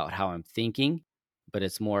change about how I'm thinking, but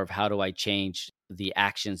it's more of how do I change the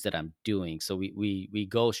actions that I'm doing. So we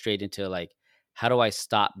go straight into like, how do I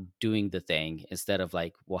stop doing the thing, instead of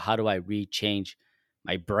like, well, how do I rechange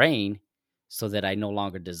my brain so that I no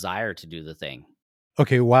longer desire to do the thing?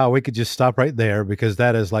 Okay, wow, we could just stop right there, because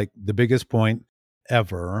that is like the biggest point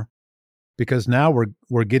ever. Because now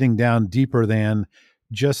we're getting down deeper than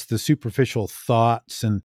just the superficial thoughts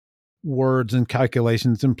and words and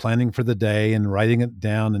calculations and planning for the day and writing it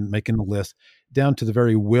down and making a list, down to the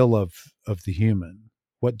very will of the human.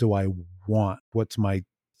 What do I want? What's my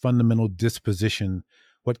fundamental disposition?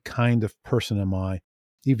 What kind of person am I?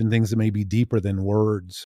 Even things that may be deeper than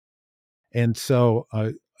words. And so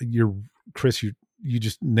Chris, you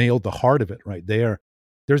just nailed the heart of it right there.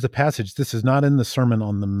 There's a passage. This is not in the Sermon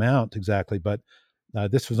on the Mount exactly, but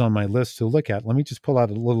this was on my list to look at. Let me just pull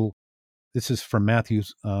out a little. This is from Matthew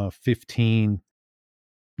 15,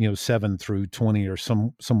 7 through 20 or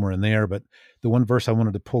somewhere in there. But the one verse I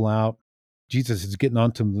wanted to pull out, Jesus is getting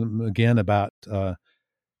on to them again about,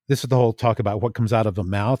 this is the whole talk about what comes out of the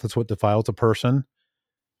mouth. That's what defiles a person.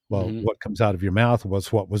 Well, what comes out of your mouth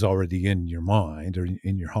was what was already in your mind or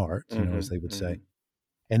in your heart, as they would say.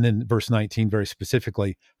 And then verse 19, very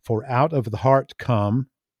specifically, for out of the heart come,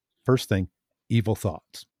 first thing, evil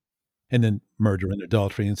thoughts. And then murder and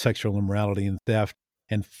adultery and sexual immorality and theft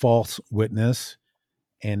and false witness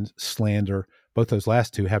and slander. Both those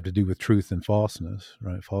last two have to do with truth and falseness,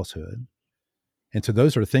 right? Falsehood. And so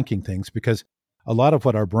those are thinking things, because a lot of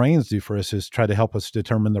what our brains do for us is try to help us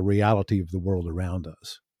determine the reality of the world around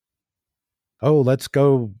us. Oh, let's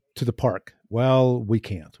go to the park. Well, we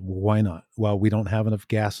can't. Well, why not? Well, we don't have enough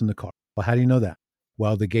gas in the car. Well, how do you know that?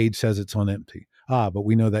 Well, the gauge says it's on empty. But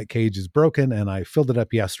we know that gauge is broken and I filled it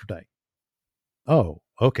up yesterday. Oh,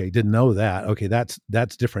 okay. Didn't know that. Okay. That's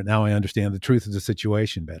different. Now I understand the truth of the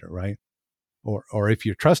situation better, right? Or if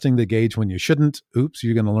you're trusting the gauge when you shouldn't, oops,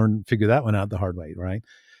 you're going to figure that one out the hard way, right?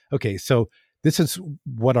 Okay. So this is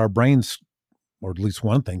what our brains, or at least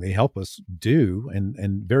one thing they help us do,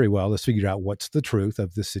 and very well, is figure out what's the truth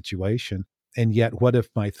of this situation. And yet, what if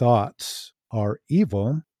my thoughts are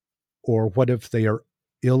evil? Or what if they are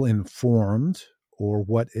ill-informed? Or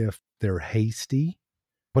what if they're hasty?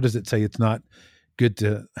 What does it say? It's not good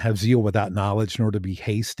to have zeal without knowledge, nor to be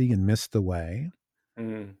hasty and miss the way.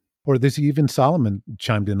 Or there's even Solomon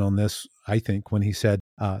chimed in on this, I think, when he said,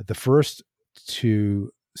 the first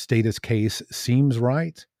to state his case seems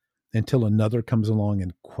right until another comes along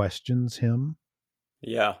and questions him.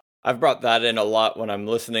 Yeah. I've brought that in a lot when I'm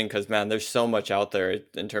listening, because, man, there's so much out there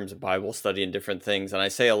in terms of Bible study and different things. And I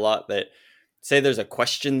say a lot that, say there's a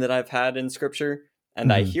question that I've had in Scripture,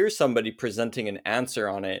 and I hear somebody presenting an answer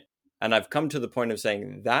on it, and I've come to the point of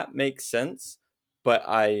saying, that makes sense, but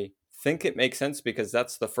I think it makes sense because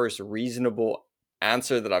that's the first reasonable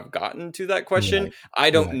answer that I've gotten to that question. Right. I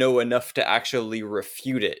don't know enough to actually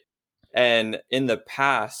refute it. And in the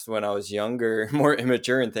past, when I was younger, more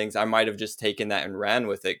immature in things, I might have just taken that and ran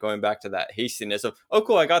with it, going back to that hastiness of, oh,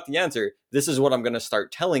 cool, I got the answer. This is what I'm going to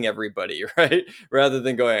start telling everybody, right? Rather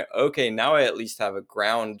than going, okay, now I at least have a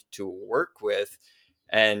ground to work with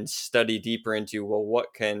and study deeper into, well,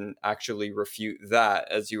 what can actually refute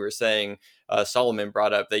that? As you were saying, Solomon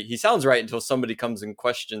brought up that he sounds right until somebody comes and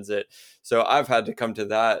questions it. So I've had to come to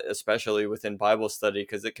that, especially within Bible study,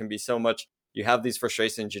 because it can be so much. You have these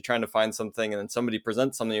frustrations, you're trying to find something, and then somebody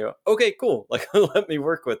presents something, you go, okay, cool, like, let me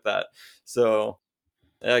work with that. So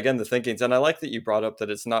again, the thinkings. And I like that you brought up that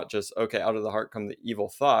it's not just, okay, out of the heart come the evil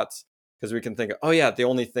thoughts, because we can think, oh yeah, the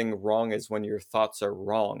only thing wrong is when your thoughts are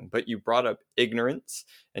wrong. But you brought up ignorance,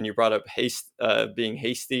 and you brought up being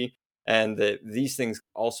hasty, and that these things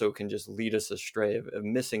also can just lead us astray of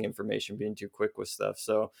missing information, being too quick with stuff.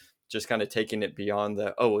 So just kind of taking it beyond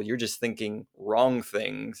the, oh, well, you're just thinking wrong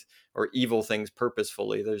things or evil things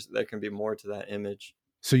purposefully. There can be more to that image.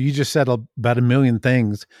 So you just said about a million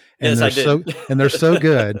things, and yes, they're so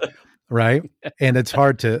good, right? And it's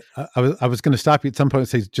hard to. I was going to stop you at some point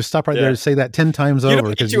and say, just stop right there and say that 10 times over,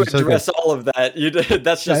 because you address all of that. You did.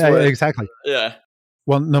 That's just exactly. Yeah.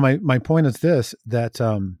 Well, no, my point is this: that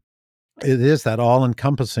it is that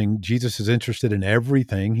all-encompassing. Jesus is interested in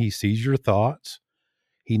everything. He sees your thoughts.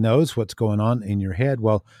 He knows what's going on in your head.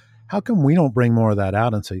 Well, how come we don't bring more of that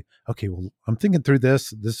out and say, okay, well, I'm thinking through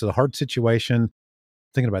this. This is a hard situation.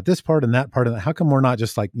 Thinking about this part and that part of that. How come we're not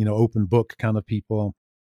just like, open book kind of people,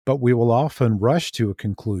 but we will often rush to a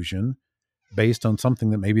conclusion based on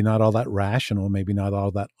something that maybe not all that rational, maybe not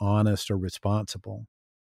all that honest or responsible.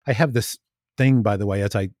 I have this thing, by the way,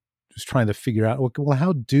 as I was trying to figure out, well,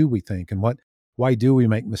 how do we think, and why do we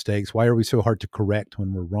make mistakes? Why are we so hard to correct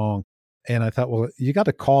when we're wrong? And I thought, well, you got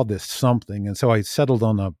to call this something. And so I settled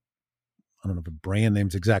on I don't know if a brand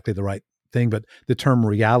name's exactly the right thing, but the term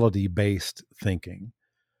reality-based thinking.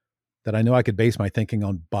 That I know I could base my thinking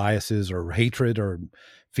on biases or hatred or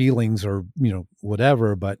feelings or,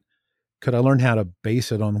 whatever, but could I learn how to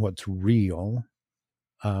base it on what's real?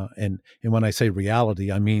 And when I say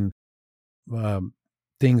reality, I mean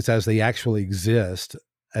things as they actually exist,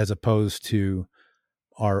 as opposed to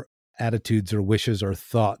our attitudes or wishes or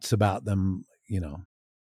thoughts about them,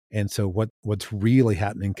 And so what's really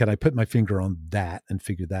happening, can I put my finger on that and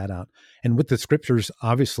figure that out? And with the scriptures,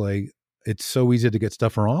 obviously, it's so easy to get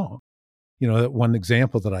stuff wrong. One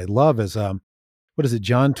example that I love is what is it,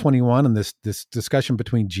 John 21, and this discussion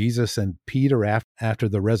between Jesus and Peter after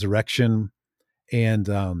the resurrection. And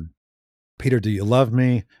Peter, do you love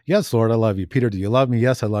me? Yes, Lord, I love you. Peter, do you love me?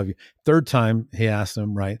 Yes, I love you. Third time he asked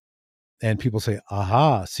him, right? And people say,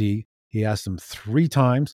 aha, see, he asked him 3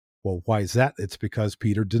 times. Well, why is that? It's because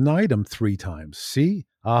Peter denied him 3 times. See,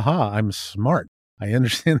 aha, I'm smart. I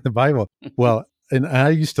understand the Bible. Well, and I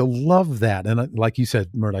used to love that. And like you said,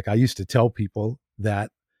 Murdoch, I used to tell people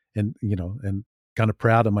that, and, and kind of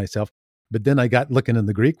proud of myself. But then I got looking in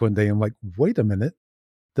the Greek one day. I'm like, wait a minute.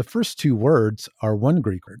 The first 2 words are one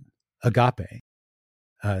Greek word, agape.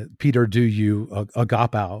 Peter, do you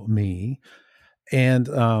agapao me? And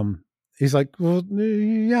he's like, well,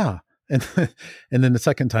 yeah. And and then the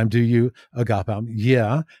second time, do you agapao me?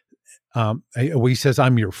 Yeah. He says,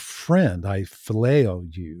 I'm your friend. I phileo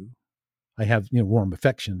you. I have warm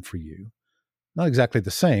affection for you. Not exactly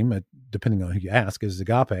the same, depending on who you ask, as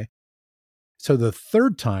agape. So the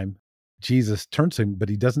third time, Jesus turns to him, but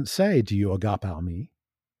he doesn't say, do you agapao me?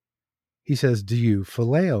 He says, do you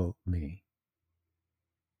phileo me?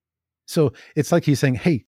 So it's like he's saying,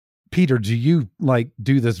 hey, Peter, do you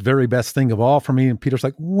do this very best thing of all for me? And Peter's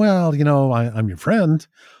like, well, I'm your friend.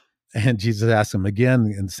 And Jesus asks him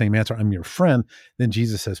again in the same answer, I'm your friend. Then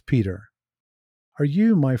Jesus says, Peter, are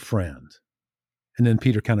you my friend? And then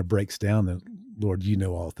Peter kind of breaks down that, Lord, you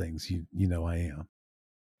know all things. You know I am.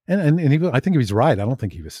 And I think he was right. I don't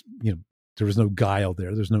think he was, there was no guile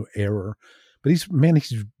there. There's no error. But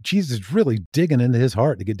Jesus is really digging into his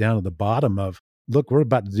heart to get down to the bottom of, look, we're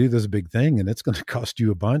about to do this big thing and it's going to cost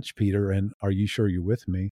you a bunch, Peter. And are you sure you're with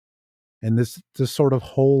me? And this sort of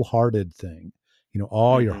wholehearted thing,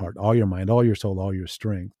 all your heart, all your mind, all your soul, all your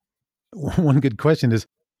strength. One good question is,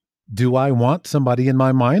 do I want somebody in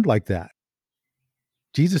my mind like that?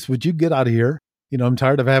 Jesus, would you get out of here? I'm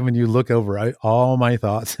tired of having you look over all my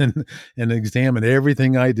thoughts and examine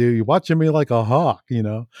everything I do. You're watching me like a hawk,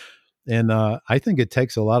 And I think it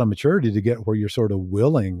takes a lot of maturity to get where you're sort of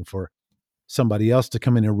willing for somebody else to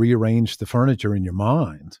come in and rearrange the furniture in your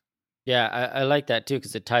mind. Yeah, I like that too,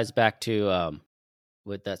 because it ties back to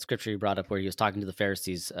with that scripture you brought up where he was talking to the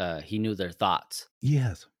Pharisees. He knew their thoughts.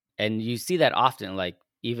 Yes. And you see that often,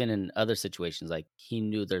 even in other situations, he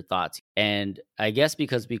knew their thoughts. And I guess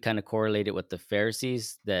because we kind of correlated with the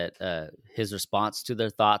Pharisees, that his response to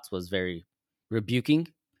their thoughts was very rebuking,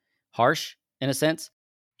 harsh in a sense.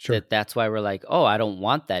 Sure. That's why we're like, oh, I don't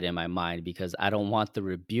want that in my mind because I don't want the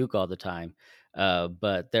rebuke all the time.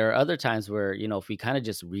 But there are other times where, if we kind of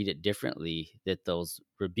just read it differently, that those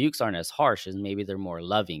rebukes aren't as harsh as maybe they're more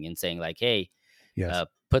loving and saying like, hey, yes.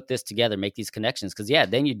 Put this together, make these connections. Because,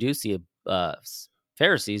 then you do see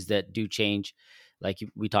Pharisees that do change. Like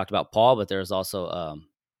we talked about Paul, but there's also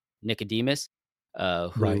Nicodemus,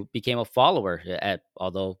 who became a follower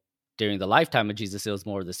although during the lifetime of Jesus, it was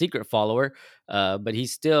more of the secret follower, but he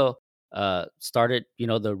still started, the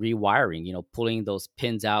rewiring, pulling those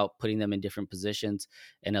pins out, putting them in different positions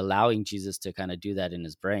and allowing Jesus to kind of do that in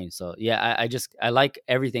his brain. So, I like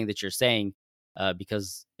everything that you're saying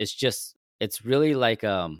because it's really like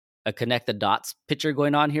a connect the dots picture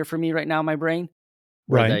going on here for me right now in my brain.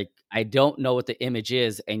 Where I don't know what the image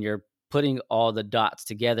is and you're putting all the dots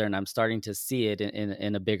together and I'm starting to see it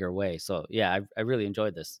in a bigger way. So I really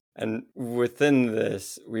enjoyed this. And within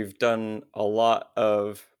this, we've done a lot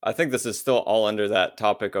of, I think this is still all under that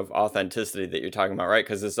topic of authenticity that you're talking about, right?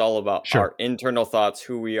 Because it's all about our internal thoughts,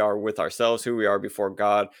 who we are with ourselves, who we are before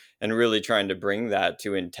God, and really trying to bring that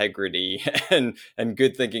to integrity and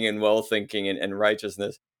good thinking and well thinking and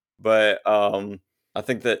righteousness. But I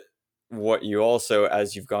think that what you also,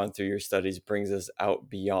 as you've gone through your studies, brings us out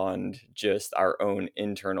beyond just our own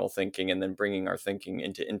internal thinking and then bringing our thinking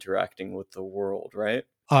into interacting with the world, right?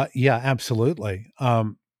 Yeah, absolutely.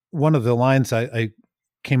 One of the lines I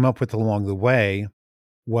came up with along the way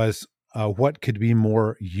was, what could be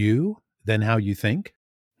more you than how you think?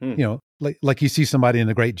 Like you see somebody in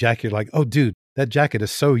a great jacket, you're like, oh, dude, that jacket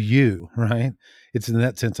is so you, right? It's in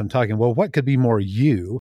that sense I'm talking, well, what could be more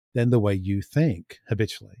you than the way you think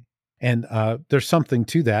habitually? And there's something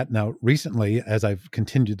to that. Now, recently, as I've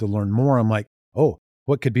continued to learn more, I'm like, oh,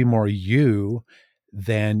 what could be more you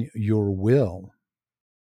than your will?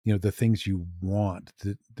 The things you want,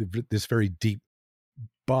 this very deep,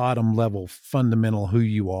 bottom level, fundamental who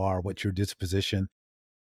you are, what's your disposition.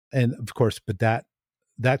 And of course, but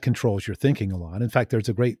that controls your thinking a lot. In fact, there's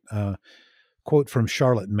a great quote from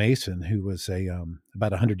Charlotte Mason, who was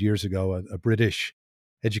about 100 years ago, a British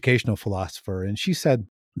educational philosopher. And she said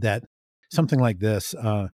that something like this,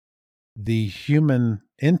 the human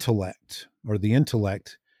intellect or the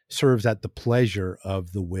intellect serves at the pleasure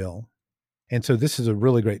of the will. And so this is a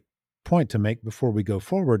really great point to make before we go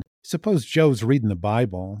forward. Suppose Joe's reading the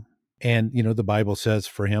Bible and, the Bible says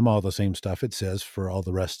for him all the same stuff it says for all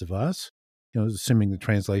the rest of us, assuming the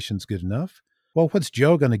translation's good enough. Well, what's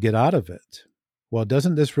Joe going to get out of it? Well,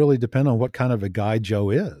 doesn't this really depend on what kind of a guy Joe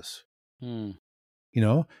is?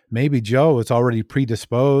 Maybe Joe is already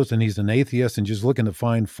predisposed and he's an atheist and just looking to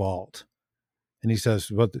find fault. And he says,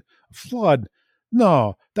 "But flood,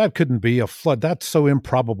 no, that couldn't be a flood. That's so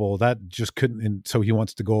improbable. That just couldn't." And so he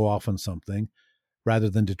wants to go off on something rather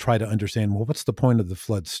than to try to understand, well, what's the point of the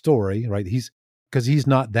flood story, right? Because he's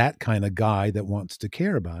not that kind of guy that wants to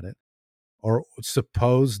care about it. Or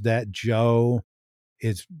suppose that Joe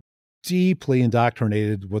is deeply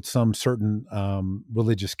indoctrinated with some certain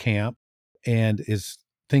religious camp and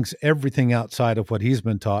thinks everything outside of what he's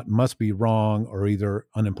been taught must be wrong or either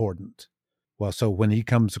unimportant. Well, so when he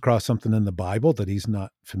comes across something in the Bible that he's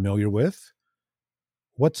not familiar with,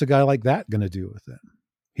 what's a guy like that going to do with it?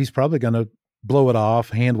 He's probably going to blow it off,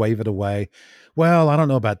 hand wave it away. Well, I don't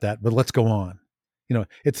know about that, but let's go on.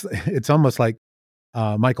 It's almost like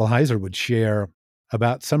Michael Heiser would share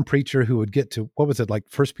about some preacher who would get to, what was it, like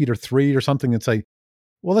 1 Peter 3 or something, and say,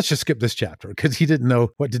 well, let's just skip this chapter because he didn't know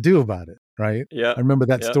what to do about it, right? Yeah. I remember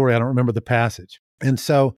that story. I don't remember the passage. And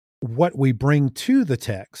so what we bring to the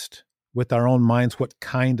text with our own minds, what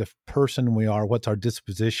kind of person we are, what's our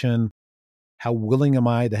disposition, how willing am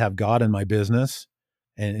I to have God in my business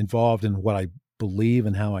and involved in what I believe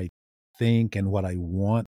and how I think and what I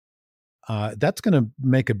want, that's going to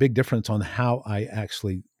make a big difference on how I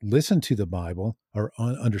actually listen to the Bible or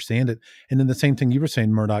understand it. And then the same thing you were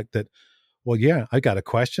saying, Murdoch, that, well, yeah, I got a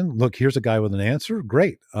question. Look, here's a guy with an answer.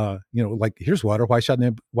 Great. Like, here's water. Why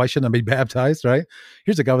shouldn't I be baptized, right?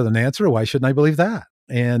 Here's a guy with an answer. Why shouldn't I believe that?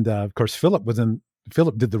 And of course, Philip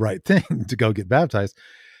did the right thing to go get baptized,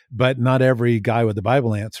 but not every guy with the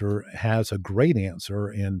Bible answer has a great answer.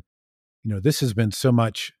 And, this has been so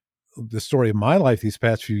much the story of my life these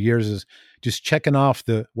past few years is just checking off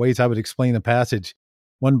the ways I would explain a passage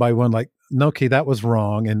one by one, like, no, okay, that was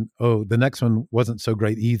wrong. And, oh, the next one wasn't so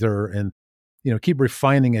great either. And, keep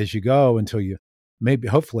refining as you go until you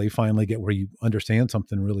hopefully finally get where you understand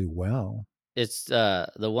something really well. It's the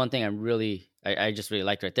one thing I just really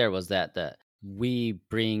liked right there was that we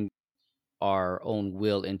bring our own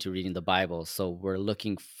will into reading the Bible. So we're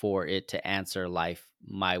looking for it to answer life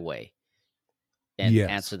my way and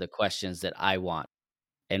answer the questions that I want.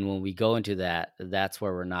 And when we go into that, that's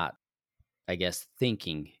where we're not, I guess,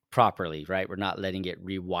 thinking properly, right? We're not letting it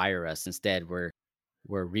rewire us. Instead, we're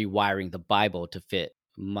rewiring the Bible to fit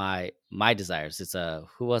my desires. It's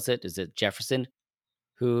who was it? Is it Jefferson?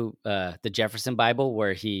 The Jefferson Bible,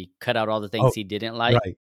 where he cut out all the things he didn't like.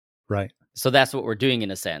 Right. So that's what we're doing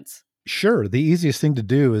in a sense. Sure. The easiest thing to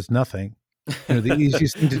do is nothing. The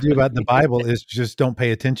easiest thing to do about the Bible is just don't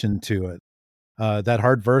pay attention to it. That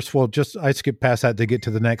hard verse, well, I skip past that to get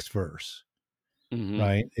to the next verse. Mm-hmm.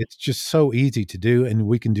 Right. It's just so easy to do, and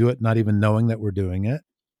we can do it not even knowing that we're doing it.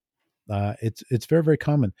 It's very, very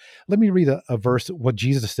common. Let me read a verse, what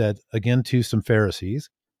Jesus said again to some Pharisees.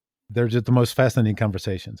 They're just the most fascinating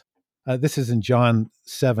conversations. This is in John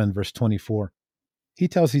 7, verse 24. He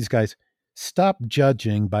tells these guys, stop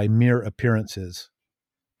judging by mere appearances,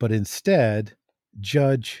 but instead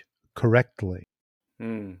judge correctly.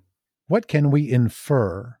 What can we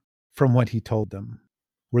infer from what he told them?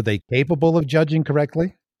 Were they capable of judging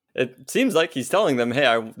correctly? It seems like he's telling them,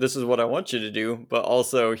 hey, this is what I want you to do, but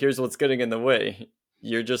also here's what's getting in the way.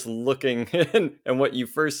 You're just looking and what you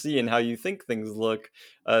first see and how you think things look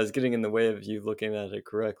is getting in the way of you looking at it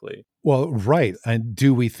correctly. Well, right. And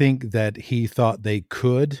do we think that he thought they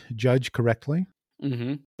could judge correctly?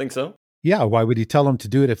 Mm-hmm. Think so? Yeah. Why would he tell them to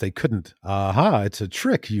do it if they couldn't? Aha, it's a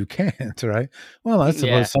trick. You can't, right? Well, I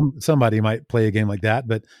suppose somebody might play a game like that,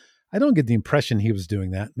 but I don't get the impression he was doing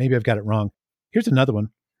that. Maybe I've got it wrong. Here's another one.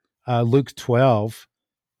 Luke 12.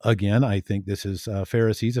 Again, I think this is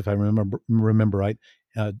Pharisees, if I remember right.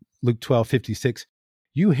 Luke 12:56.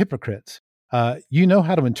 You hypocrites, you know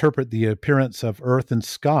how to interpret the appearance of earth and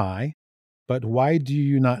sky, but why do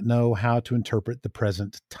you not know how to interpret the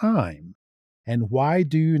present time? And why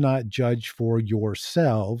do you not judge for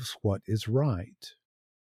yourselves what is right?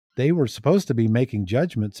 They were supposed to be making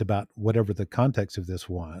judgments about whatever the context of this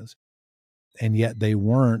was, and yet they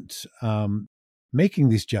weren't making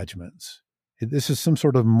these judgments. This is some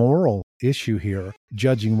sort of moral issue here,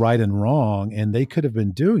 judging right and wrong, and they could have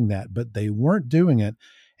been doing that, but they weren't doing it.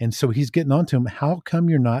 And so he's getting on to him, how come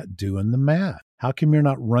you're not doing the math? How come you're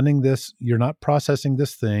not running this? You're not processing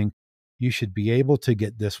this thing. You should be able to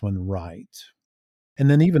get this one right. And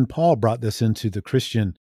then even Paul brought this into the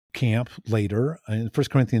Christian camp later in 1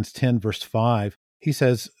 Corinthians 10, verse 5. He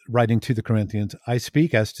says, writing to the Corinthians, I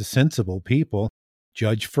speak as to sensible people.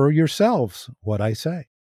 Judge for yourselves what I say.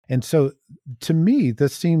 And so to me,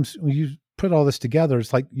 this seems, when you put all this together,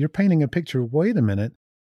 it's like you're painting a picture. Wait a minute.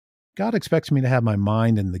 God expects me to have my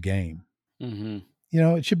mind in the game. Mm-hmm.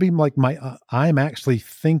 It should be like I'm actually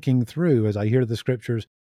thinking through as I hear the scriptures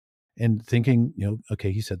and thinking,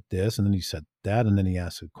 okay, he said this, and then he said that, and then he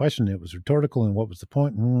asked a question. It was rhetorical, and what was the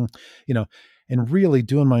point? And really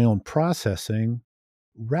doing my own processing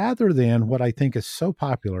rather than what I think is so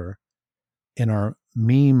popular in our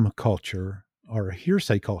meme culture or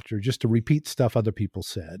hearsay culture, just to repeat stuff other people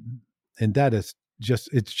said. And that is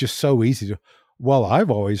it's just so easy to, well, I've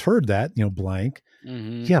always heard that, blank.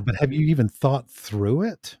 Mm-hmm. Yeah, but have you even thought through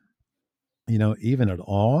it? Even at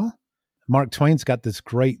all? Mark Twain's got this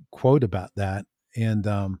great quote about that. And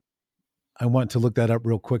I want to look that up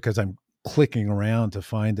real quick because I'm clicking around to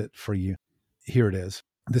find it for you. Here it is.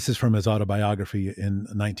 This is from his autobiography in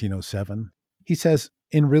 1907. He says,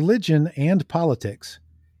 in religion and politics,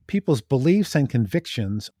 people's beliefs and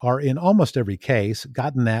convictions are in almost every case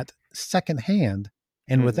gotten at secondhand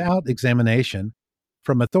and without examination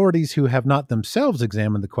from authorities who have not themselves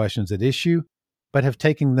examined the questions at issue, but have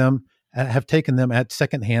taken them at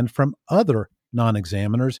secondhand from other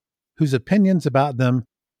non-examiners whose opinions about them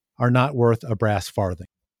are not worth a brass farthing.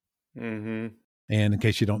 Mm-hmm. And in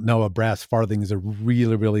case you don't know, a brass farthing is a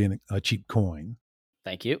really, really a cheap coin.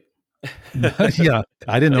 Thank you. Yeah,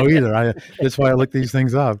 I didn't know either. That's why I look these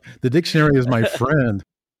things up. The dictionary is my friend.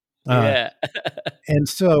 Yeah. And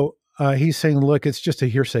so he's saying, look, it's just a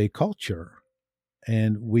hearsay culture.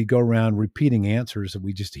 And we go around repeating answers that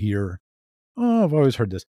we just hear. Oh, I've always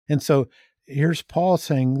heard this. And so here's Paul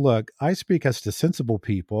saying, look, I speak as to sensible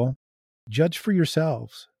people. Judge for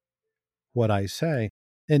yourselves what I say.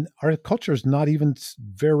 And our culture is not even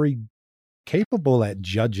very capable at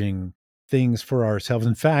judging things for ourselves.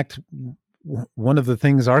 In fact, one of the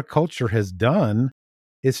things our culture has done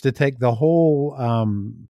is to take the whole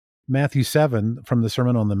Matthew 7 from the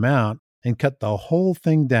Sermon on the Mount and cut the whole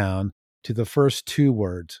thing down to the first two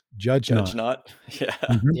words, judge not. Yeah.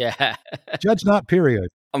 Mm-hmm. Yeah. Judge not, period.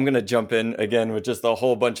 I'm going to jump in again with just a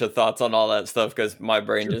whole bunch of thoughts on all that stuff because my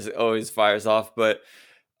brain just always fires off. But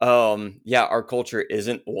our culture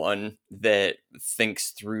isn't one that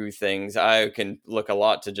thinks through things. I can look a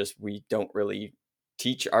lot to just, we don't really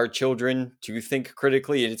teach our children to think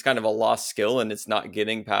critically. It's kind of a lost skill and it's not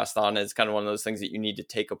getting passed on. It's kind of one of those things that you need to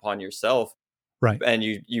take upon yourself. Right. And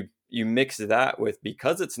you mix that with,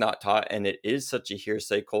 because it's not taught and it is such a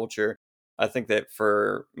hearsay culture, I think that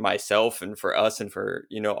for myself and for us and for,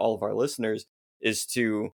 all of our listeners is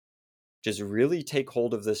to just really take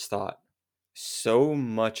hold of this thought. So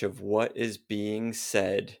much of what is being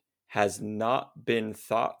said has not been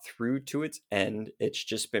thought through to its end. It's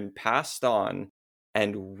just been passed on.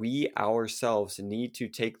 And we ourselves need to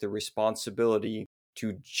take the responsibility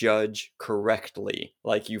to judge correctly,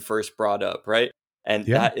 like you first brought up, right? And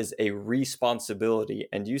that is a responsibility.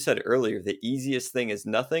 And you said earlier, the easiest thing is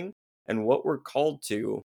nothing. And what we're called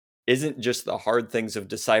to isn't just the hard things of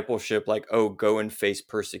discipleship, like, oh, go and face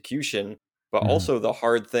persecution, but also the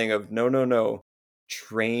hard thing of no,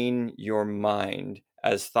 train your mind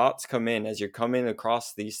as thoughts come in, as you're coming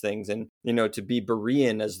across these things. And, to be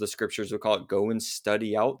Berean, as the scriptures would call it, go and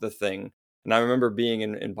study out the thing. And I remember being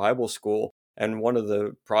in Bible school, and one of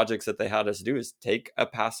the projects that they had us do is take a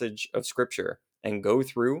passage of scripture and go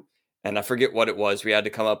through. And I forget what it was. We had to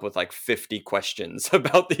come up with like 50 questions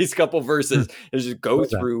about these couple verses. And just go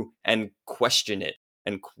through and question it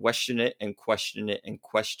and question it and question it and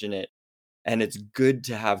question it. And it's good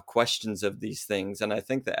to have questions of these things. And I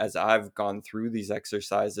think that as I've gone through these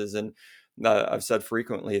exercises, and I've said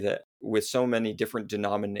frequently that with so many different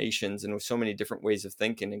denominations and with so many different ways of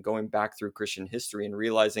thinking, and going back through Christian history and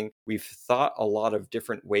realizing we've thought a lot of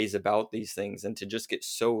different ways about these things, and to just get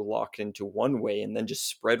so locked into one way and then just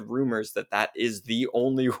spread rumors that is the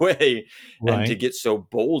only way, and to get so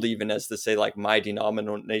bold even as to say, like, my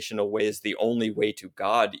denominational way is the only way to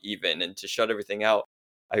God even, and to shut everything out.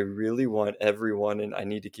 I really want everyone, and I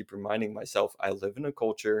need to keep reminding myself, I live in a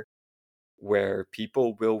culture where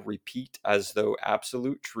people will repeat as though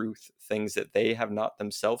absolute truth things that they have not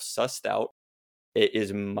themselves sussed out. It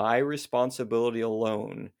is my responsibility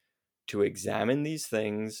alone to examine these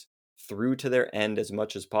things through to their end as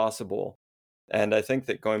much as possible. And I think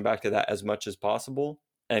that going back to that as much as possible,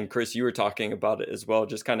 and Chris, you were talking about it as well,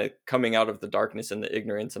 just kind of coming out of the darkness and the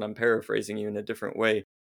ignorance, and I'm paraphrasing you in a different way,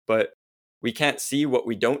 but we can't see what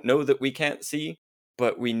we don't know that we can't see,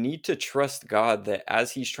 but we need to trust God that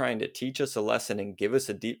as he's trying to teach us a lesson and give us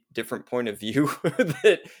a different point of view,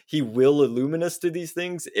 that he will illumine us to these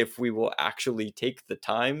things if we will actually take the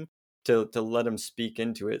time to let him speak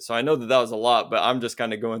into it. So I know that was a lot, but I'm just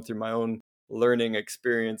kind of going through my own learning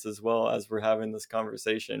experience as well as we're having this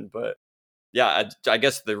conversation. But yeah, I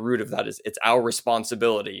guess the root of that is it's our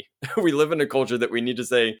responsibility. We live in a culture that we need to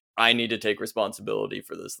say, I need to take responsibility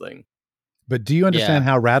for this thing. But do you understand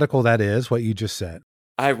how radical that is, what you just said?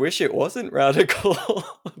 I wish it wasn't radical,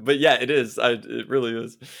 but yeah, it is. It really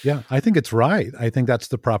is. Yeah, I think it's right. I think that's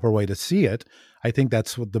the proper way to see it. I think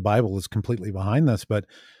that's what the Bible is completely behind this. But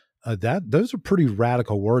those are pretty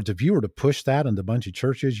radical words. If you were to push that into a bunch of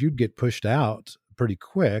churches, you'd get pushed out pretty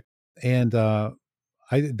quick. And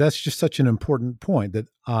that's just such an important point, that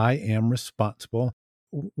I am responsible.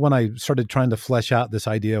 When I started trying to flesh out this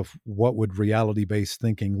idea of what would reality-based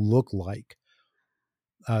thinking look like,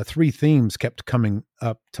 3 themes kept coming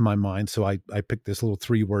up to my mind. So I picked this little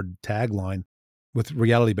 3-word tagline. With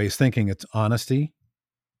reality-based thinking, it's honesty,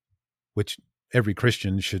 which every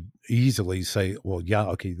Christian should easily say, well, yeah,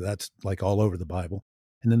 okay, that's like all over the Bible.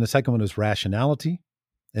 And then the second one is rationality.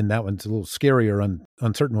 And that one's a little scarier,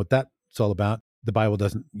 uncertain what that's all about. The Bible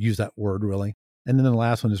doesn't use that word really. And then the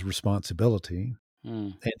last one is responsibility.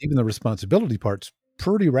 And even the responsibility part's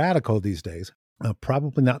pretty radical these days.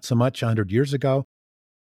 Probably not so much 100 years ago.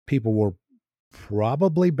 People were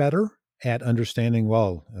probably better at understanding,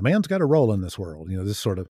 well, a man's got a role in this world, this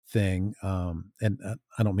sort of thing. And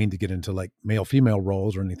I don't mean to get into like male-female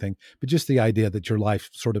roles or anything, but just the idea that your life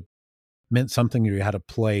sort of meant something, or you had a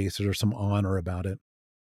place, or some honor about it.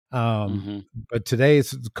 But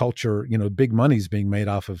today's culture, big money's being made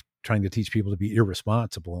off of trying to teach people to be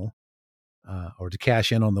irresponsible, or to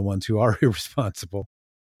cash in on the ones who are irresponsible,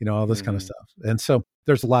 all this kind of stuff. And so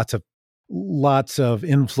there's lots of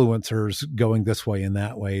influencers going this way and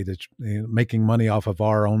that way, to making money off of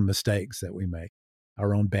our own mistakes that we make,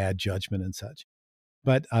 our own bad judgment and such.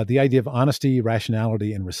 But the idea of honesty,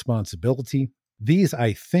 rationality, and responsibility, these,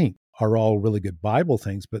 I think, are all really good Bible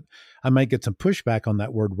things, but I might get some pushback on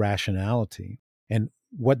that word rationality. And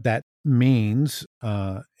what that means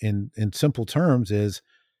in simple terms is,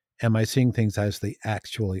 am I seeing things as they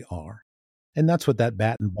actually are? And that's what that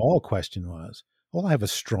bat and ball question was. Well, I have a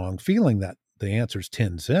strong feeling that the answer is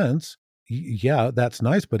 10 cents. Yeah, that's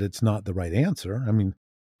nice, but it's not the right answer. I mean,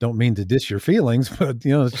 don't mean to diss your feelings, but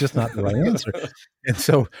it's just not the right answer. And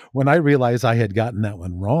so when I realized I had gotten that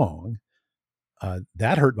one wrong,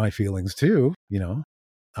 that hurt my feelings too,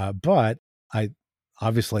 but I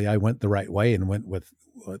went the right way and went with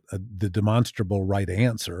the demonstrable right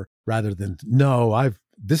answer, rather than, no,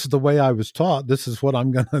 this is the way I was taught. This is what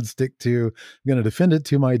I'm going to stick to. I'm going to defend it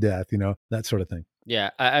to my death, that sort of thing.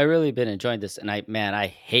 Yeah, I really been enjoying this. And I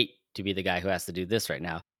hate to be the guy who has to do this right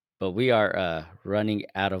now, but we are running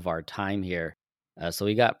out of our time here. So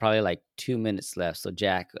we got probably like 2 minutes left. So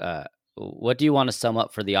Jack, what do you want to sum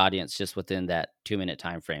up for the audience just within that 2-minute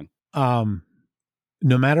time frame?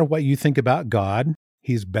 No matter what you think about God,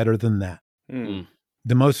 he's better than that.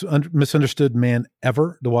 The most misunderstood man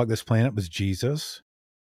ever to walk this planet was Jesus,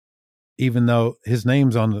 even though his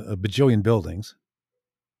name's on a bajillion buildings.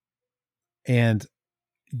 And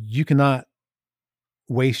you cannot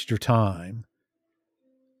waste your time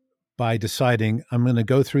by deciding, I'm going to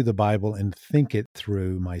go through the Bible and think it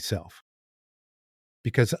through myself.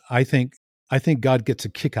 Because I think God gets a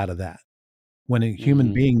kick out of that. When a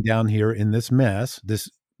human being down here in this mess, this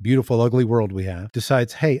beautiful, ugly world we have,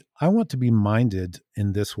 decides, hey, I want to be minded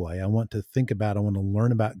in this way. I want to think about, I want to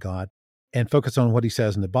learn about God and focus on what he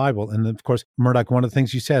says in the Bible. And then, of course, Murdoch, one of the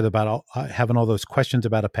things you said about having all those questions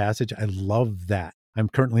about a passage, I love that. I'm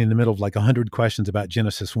currently in the middle of like 100 questions about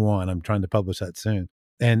Genesis 1. I'm trying to publish that soon.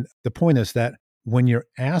 And the point is that when you're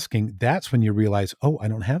asking, that's when you realize, oh, I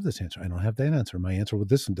don't have this answer. I don't have that answer. My answer with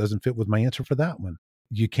this one doesn't fit with my answer for that one.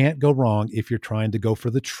 You can't go wrong if you're trying to go for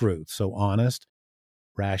the truth. So honest,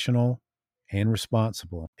 rational, and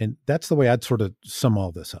responsible. And that's the way I'd sort of sum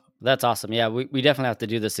all this up. That's awesome. Yeah, we definitely have to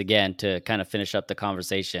do this again to kind of finish up the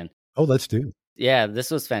conversation. Oh, let's do. Yeah,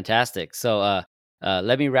 this was fantastic. So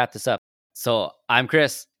let me wrap this up. So I'm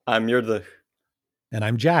Chris. I'm Yurdlich. And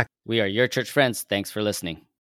I'm Jack. We are your church friends. Thanks for listening.